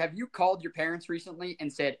 dude, have you called your parents recently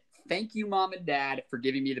and said, thank you, Mom and Dad, for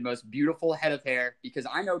giving me the most beautiful head of hair? Because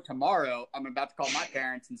I know tomorrow I'm about to call my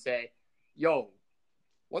parents and say, yo,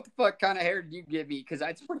 what the fuck kind of hair did you give me? Because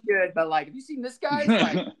it's pretty good, but like, have you seen this guy?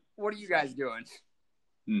 Like, what are you guys doing?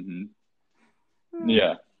 Mm-hmm.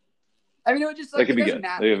 Yeah. I mean, it would just like, it doesn't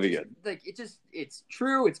matter. It could be good. Like, it's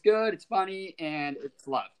true, it's good, it's funny, and it's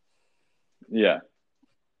love. Yeah.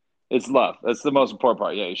 It's love. That's the most important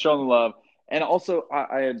part. Yeah, you're showing the love. And also,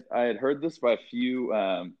 I had heard this by a few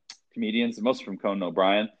comedians, mostly from Conan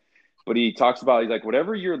O'Brien, but he talks about, he's like,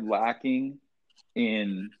 whatever you're lacking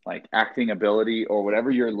in like acting ability, or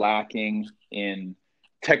whatever you're lacking in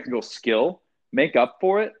technical skill, make up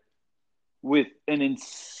for it with an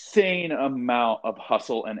insane amount of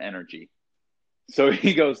hustle and energy. So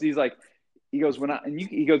he's like, he goes,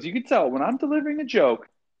 he goes, you can tell when I'm delivering a joke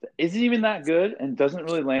that isn't even that good and doesn't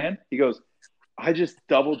really land. He goes, I just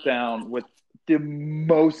doubled down with the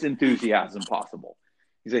most enthusiasm possible.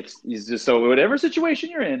 He's like, he's just, so whatever situation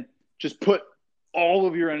you're in, just put all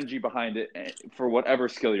of your energy behind it for whatever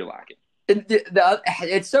skill you're lacking.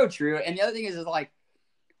 It's so true. And the other thing is like,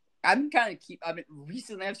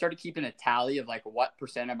 recently I've started keeping a tally of like what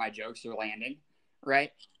percent of my jokes are landing,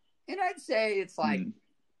 right? And I'd say it's like,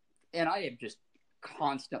 and I am just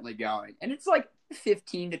constantly going, and it's like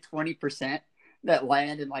 15 to 20% that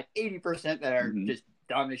land, and like 80% that are just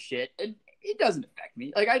dumb as shit. And it doesn't affect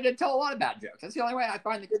me. Like I did tell a lot of bad jokes. That's the only way I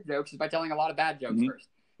find the good jokes is by telling a lot of bad jokes first.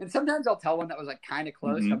 And sometimes I'll tell one that was like kind of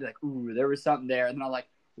close. And I'll be like, ooh, there was something there. And then I'll like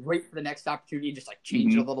wait for the next opportunity and just like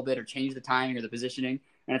change it a little bit or change the timing or the positioning.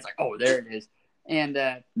 And it's like, oh, there it is. And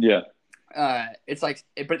it's like,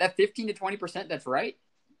 but that 15 to 20% that's right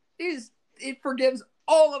it forgives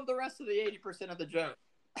all of the rest of the 80% of the joke.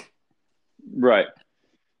 Right.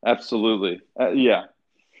 Absolutely. Yeah.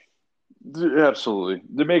 Absolutely.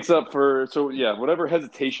 It makes up for, whatever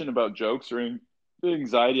hesitation about jokes or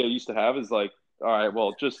anxiety I used to have is like, all right,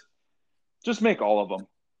 well, just make all of them.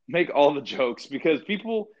 Make all the jokes, because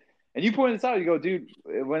people, and you pointed this out, you go, dude,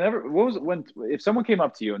 if someone came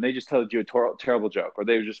up to you and they just told you a terrible joke, or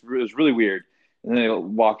it was really weird, and then they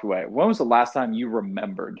walked away, when was the last time you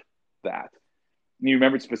remembered that? You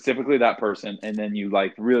remembered specifically that person, and then you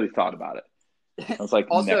like really thought about it. I was like,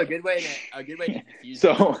 also never. a good way to diffuse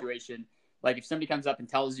the situation. Like if somebody comes up and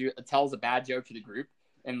tells a bad joke to the group,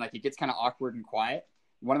 and like it gets kind of awkward and quiet.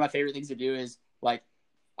 One of my favorite things to do is like,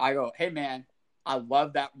 I go, hey man, I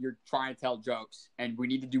love that you're trying to tell jokes, and we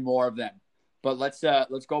need to do more of them. But let's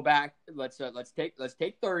go back. Let's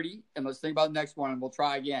take 30 and let's think about the next one, and we'll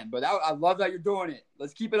try again. But I love that you're doing it.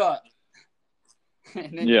 Let's keep it up.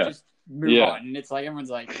 And then you just move on. And it's like everyone's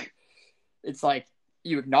like, it's like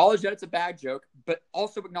you acknowledge that it's a bad joke, but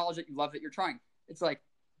also acknowledge that you love that you're trying. It's like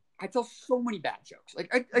I tell so many bad jokes.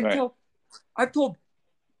 Like I've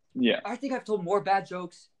told more bad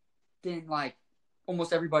jokes than like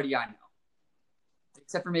almost everybody I know,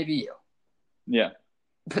 except for maybe you. Yeah,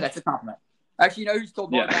 but that's a compliment. Actually, you know who's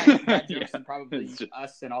told more bad jokes than probably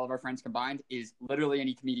us and all of our friends combined is literally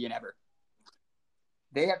any comedian ever.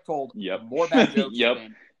 They have told more bad jokes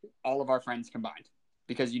than all of our friends combined.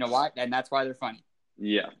 Because you know why? And that's why they're funny.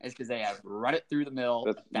 Yeah. It's because they have run it through the mill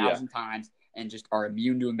 1,000 times and just are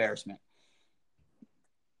immune to embarrassment.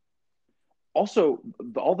 Also,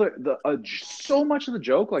 so much of the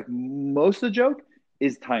joke, like most of the joke,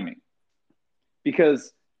 is timing.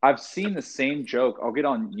 Because I've seen the same joke. I'll get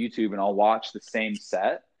on YouTube and I'll watch the same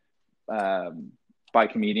set by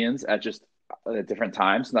comedians at different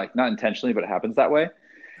times, like not intentionally, but it happens that way.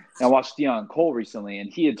 And I watched Dion Cole recently,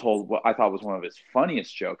 and he had told what I thought was one of his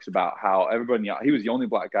funniest jokes about how he was the only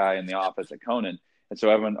black guy in the office at Conan, and so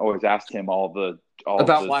everyone always asked him all the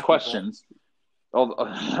questions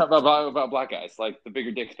about black guys, like the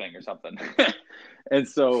bigger dick thing or something. And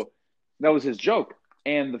so that was his joke.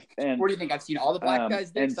 And what do you think? I've seen all the black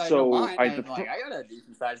guys' dicks. And so I got a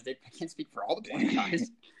decent sized dick. I can't speak for all the black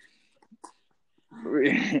guys.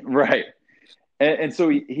 Right. And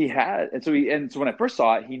so so when I first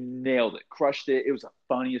saw it, he nailed it, crushed it. It was the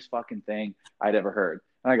funniest fucking thing I'd ever heard.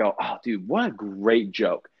 And I go, oh, dude, what a great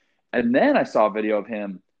joke. And then I saw a video of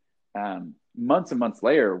him months and months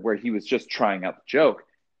later where he was just trying out the joke.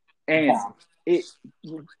 And it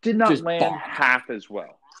did not land half as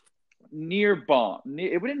well. Near bomb.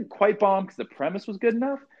 It didn't quite bomb because the premise was good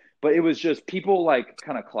enough, but it was just people like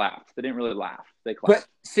kind of clapped. They didn't really laugh. They clapped.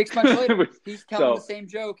 But 6 months later, he's telling the same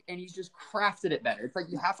joke and he's just crafted it better. It's like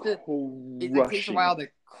you have to. It takes a while to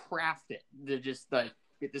craft it to just like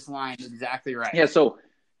get this line exactly right. Yeah. So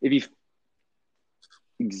if you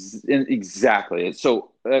exactly.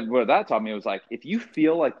 So what that taught me was like, if you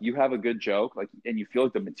feel like you have a good joke, like, and you feel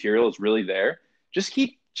like the material is really there, just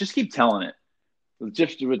keep telling it.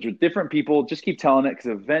 Just with different people, just keep telling it, because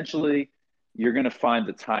eventually you're going to find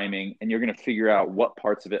the timing and you're going to figure out what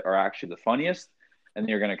parts of it are actually the funniest. And then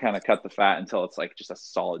you're going to kind of cut the fat until it's like just a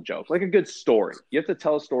solid joke, like a good story. You have to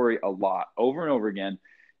tell a story a lot over and over again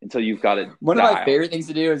until you've got it. One of my favorite things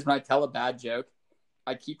to do is when I tell a bad joke,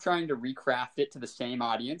 I keep trying to recraft it to the same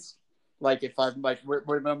audience. Like if I'm like,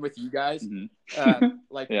 when I'm with you guys,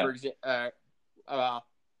 for example,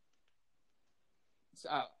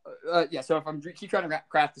 so if I'm keep trying to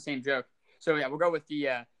craft the same joke, so yeah, we'll go with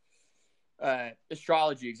the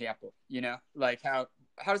astrology example. You know, like how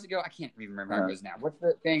does it go? I can't even remember how it goes now. What's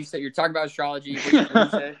the things that you're talking about astrology? What do you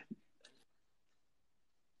say?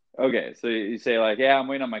 Okay, so you say like, yeah, I was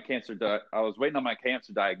waiting on my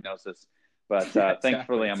cancer diagnosis, But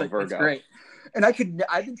thankfully, I'm a Virgo. That's great. And I've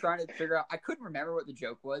been trying to figure out. I couldn't remember what the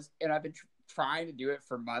joke was, and I've been trying to do it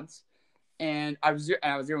for months. And I was doing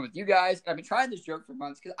it with you guys. And I've been trying this joke for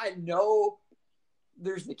months because I know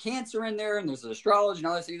there's the Cancer in there, and there's the astrology and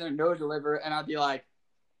all this things that I know deliver. And I'd be like,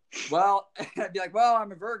 well,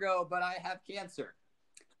 I'm a Virgo, but I have Cancer.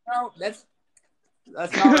 No, that's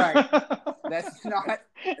not right. That's not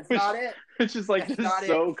it. It's just like just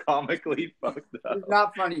so comically fucked up. It's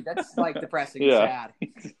not funny. That's like depressing and sad.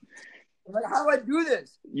 I'm like, how do I do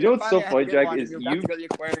this? You know what's so funny, Jack, is you to go to the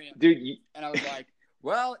aquarium. Dude. And I was like,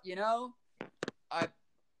 well, I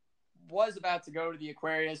was about to go to the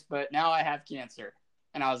Aquarius, but now I have Cancer.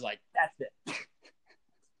 And I was like, that's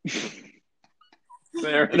it.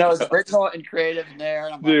 And I was original and creative in there.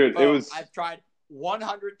 And I'm dude, like, it was. I've tried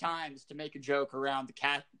 100 times to make a joke around the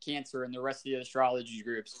Cancer and the rest of the astrology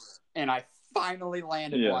groups. And I finally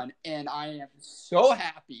landed one. And I am so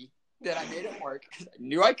happy that I made it work because I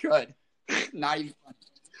knew I could. Not even funny.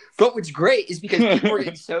 But what's great is because people were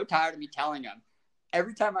getting so tired of me telling them.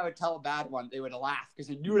 Every time I would tell a bad one, they would laugh because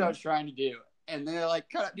they knew what I was trying to do. And they're like,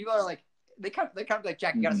 people are like, they kind of like,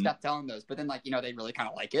 Jack, you got to stop telling those. But then, like, they really kind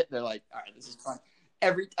of like it. They're like, all right, this is fun.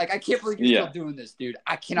 I can't believe you're still doing this, dude.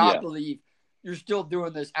 I cannot believe you're still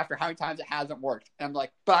doing this after how many times it hasn't worked. And I'm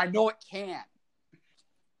like, but I know it can.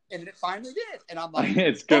 And it finally did. And I'm like,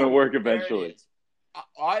 it's going to work eventually.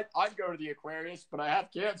 I'd go to the Aquarius, but I have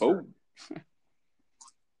Cancer. Oh.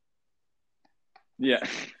 Yeah.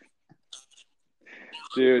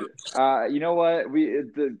 Dude, you know what?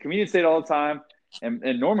 The comedians say it all the time, and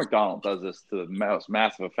Norm Macdonald does this to the most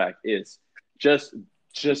massive effect, is just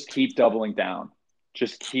keep doubling down.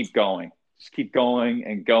 Just keep going. Just keep going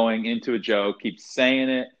and going into a joke. Keep saying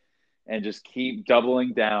it and just keep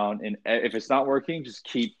doubling down. And if it's not working, just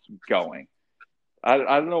keep going. I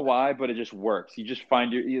don't know why, but it just works. You just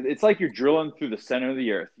find it's like you're drilling through the center of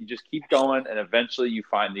the earth. You just keep going, and eventually you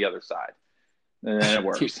find the other side. And then it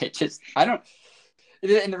works.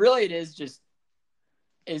 Dude, and really it is just,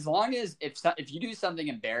 as long as if you do something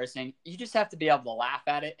embarrassing, you just have to be able to laugh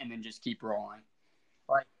at it and then just keep rolling.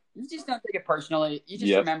 Like, you just don't take it personally. You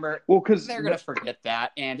just remember, because they're going to forget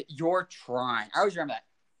that, and you're trying. I always remember that.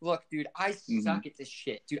 Look, dude, I suck at this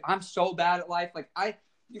shit. Dude, I'm so bad at life. Like, I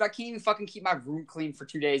can't even fucking keep my room clean for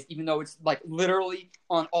 2 days, even though it's, like, literally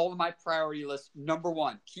on all of my priority lists. Number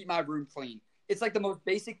one, keep my room clean. It's, like, the most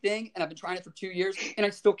basic thing, and I've been trying it for 2 years, and I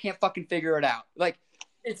still can't fucking figure it out. Like,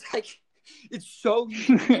 it's so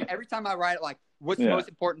easy. And every time I write it, like, what's the most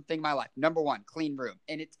important thing in my life? Number one, clean room.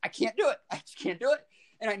 And I can't do it. I just can't do it.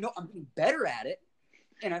 And I know I'm getting better at it.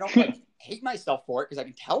 And I don't hate myself for it because I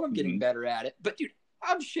can tell I'm getting better at it. But, dude,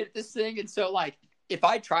 I'm shit at this thing. And so, like, if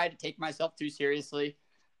I try to take myself too seriously,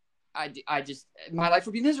 I just, my life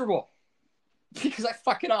would be miserable because I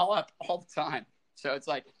fuck it all up all the time. So it's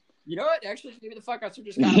like, you know what? Actually, maybe the fuck ups are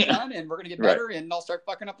just kind of fun, and we're going to get better, and I'll start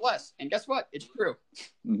fucking up less. And guess what? It's true.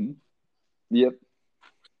 Mm-hmm.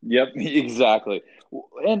 Yep, exactly.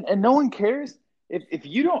 And no one cares. If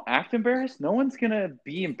you don't act embarrassed, no one's going to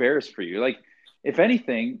be embarrassed for you. Like, if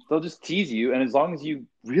anything, they'll just tease you. And as long as you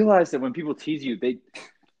realize that when people tease you,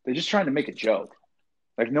 they're just trying to make a joke.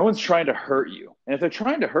 Like, no one's trying to hurt you. And if they're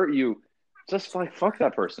trying to hurt you, just like, fuck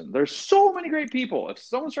that person. There's so many great people. If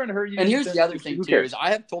someone's trying to hurt you, and here's the other thing too, is I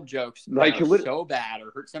have told jokes like that are so bad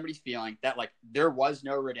or hurt somebody's feeling that, like, there was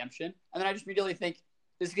no redemption, and then I just immediately think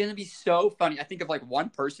this is going to be so funny. I think of, like, one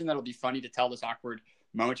person that'll be funny to tell this awkward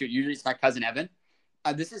moment to. Usually it's my cousin Evan.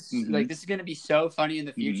 This is this is going to be so funny in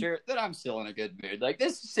the future that I'm still in a good mood. Like,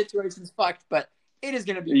 this situation's fucked, but it is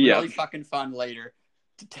going to be really fucking fun later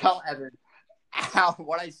to tell Evan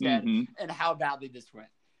what I said and how badly this went.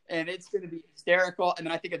 And it's going to be hysterical. And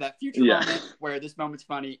then I think of that future moment where this moment's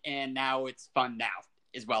funny, and now it's fun now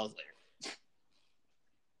as well as later.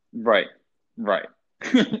 Right.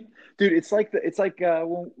 Dude, it's like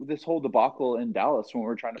this whole debacle in Dallas when we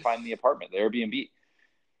were trying to find the apartment, the Airbnb.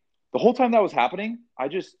 The whole time that was happening, I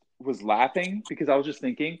just was laughing because I was just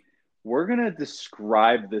thinking, we're going to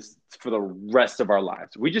describe this for the rest of our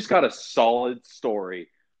lives. We just got a solid story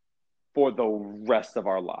for the rest of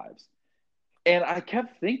our lives. And I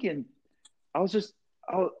kept thinking, all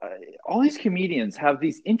these comedians have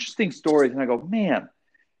these interesting stories. And I go, man,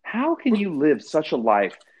 how can you live such a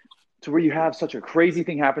life to where you have such a crazy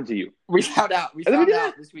thing happen to you? We found out this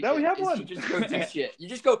weekend. Now we have one. You just go do shit. You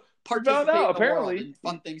just go participate in the apparently, world and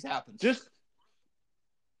fun things happen. Just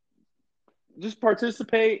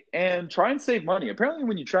participate and try and save money. Apparently,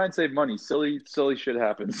 when you try and save money, silly shit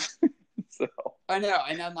happens. So I know,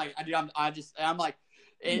 and I'm like, I'm like,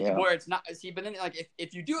 where it's not. See, but then, like,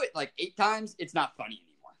 if you do it like 8 times, it's not funny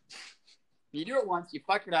anymore. You do it once, you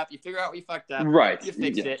fuck it up, you figure out what you fucked up, Right. you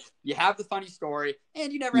fix it, you have the funny story,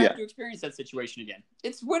 and you never have to experience that situation again.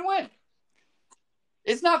 It's win-win.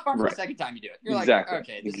 It's not fun the second time you do it. You're like,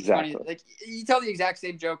 okay, this is funny. Like, you tell the exact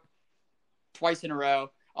same joke twice in a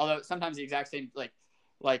row, although sometimes the exact same,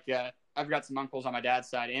 I've got some uncles on my dad's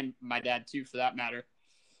side, and my dad too, for that matter,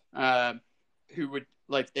 who would,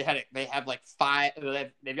 like, they've got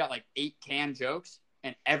like 8 canned jokes.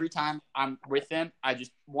 And every time I'm with them, I just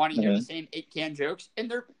want to hear the same 8 canned jokes, and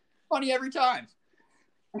they're funny every time.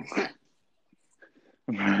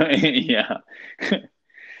 Yeah.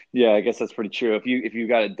 Yeah, I guess that's pretty true. If you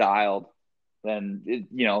got it dialed, then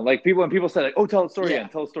like when people say like, "Oh, tell the story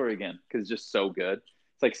again," because it's just so good.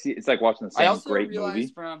 It's like watching the same great movie. I also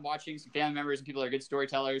realized from watching some family members and people that are good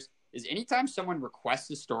storytellers is anytime someone requests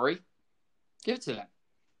a story, give it to them.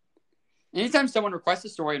 Anytime someone requests a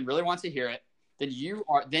story and really wants to hear it,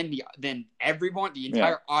 then everyone, the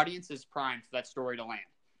entire audience is primed for that story to land.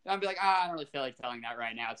 And I'll be like, I don't really feel like telling that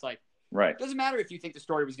right now. It's like, right. It doesn't matter if you think the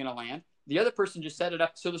story was going to land. The other person just set it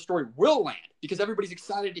up so the story will land because everybody's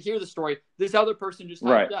excited to hear the story. This other person just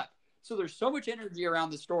typed up. So there's so much energy around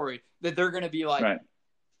the story that they're going to be like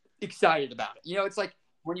excited about it. It's like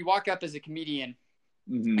when you walk up as a comedian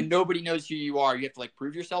and nobody knows who you are, you have to like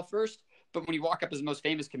prove yourself first. But when you walk up as the most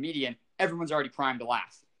famous comedian, everyone's already primed to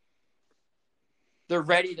laugh. They're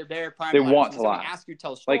ready. They're there. Primed. They want to laugh. When you ask you to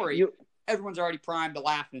tell a story, everyone's already primed to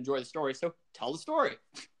laugh and enjoy the story. So tell the story.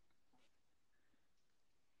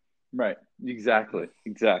 Right. Exactly.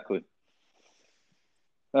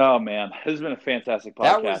 Oh man, this has been a fantastic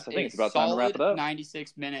podcast. I think it's about time to wrap it up.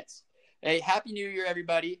 96 minutes. Hey, happy New Year,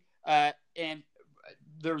 everybody! And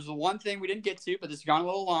there's one thing we didn't get to, but this has gone a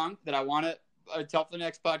little long that I want to tell for the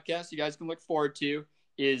next podcast. You guys can look forward to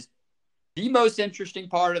is the most interesting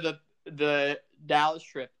part of the Dallas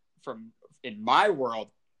trip in my world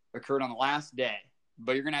occurred on the last day,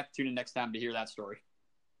 but you're gonna have to tune in next time to hear that story.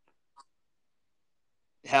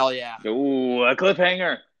 Hell yeah! Ooh, a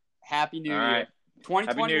cliffhanger! Happy New Year! Right. 2021.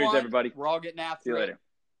 Happy New Year's, everybody! We're all getting after it. See you later.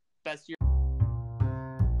 Best year.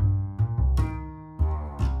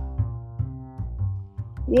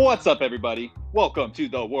 What's up, everybody? Welcome to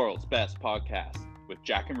the world's best podcast with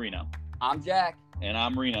Jack and Reno. I'm Jack. And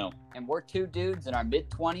I'm Reno. And we're 2 dudes in our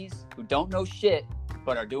mid-20s who don't know shit,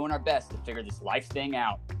 but are doing our best to figure this life thing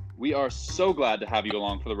out. We are so glad to have you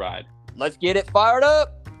along for the ride. Let's get it fired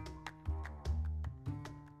up!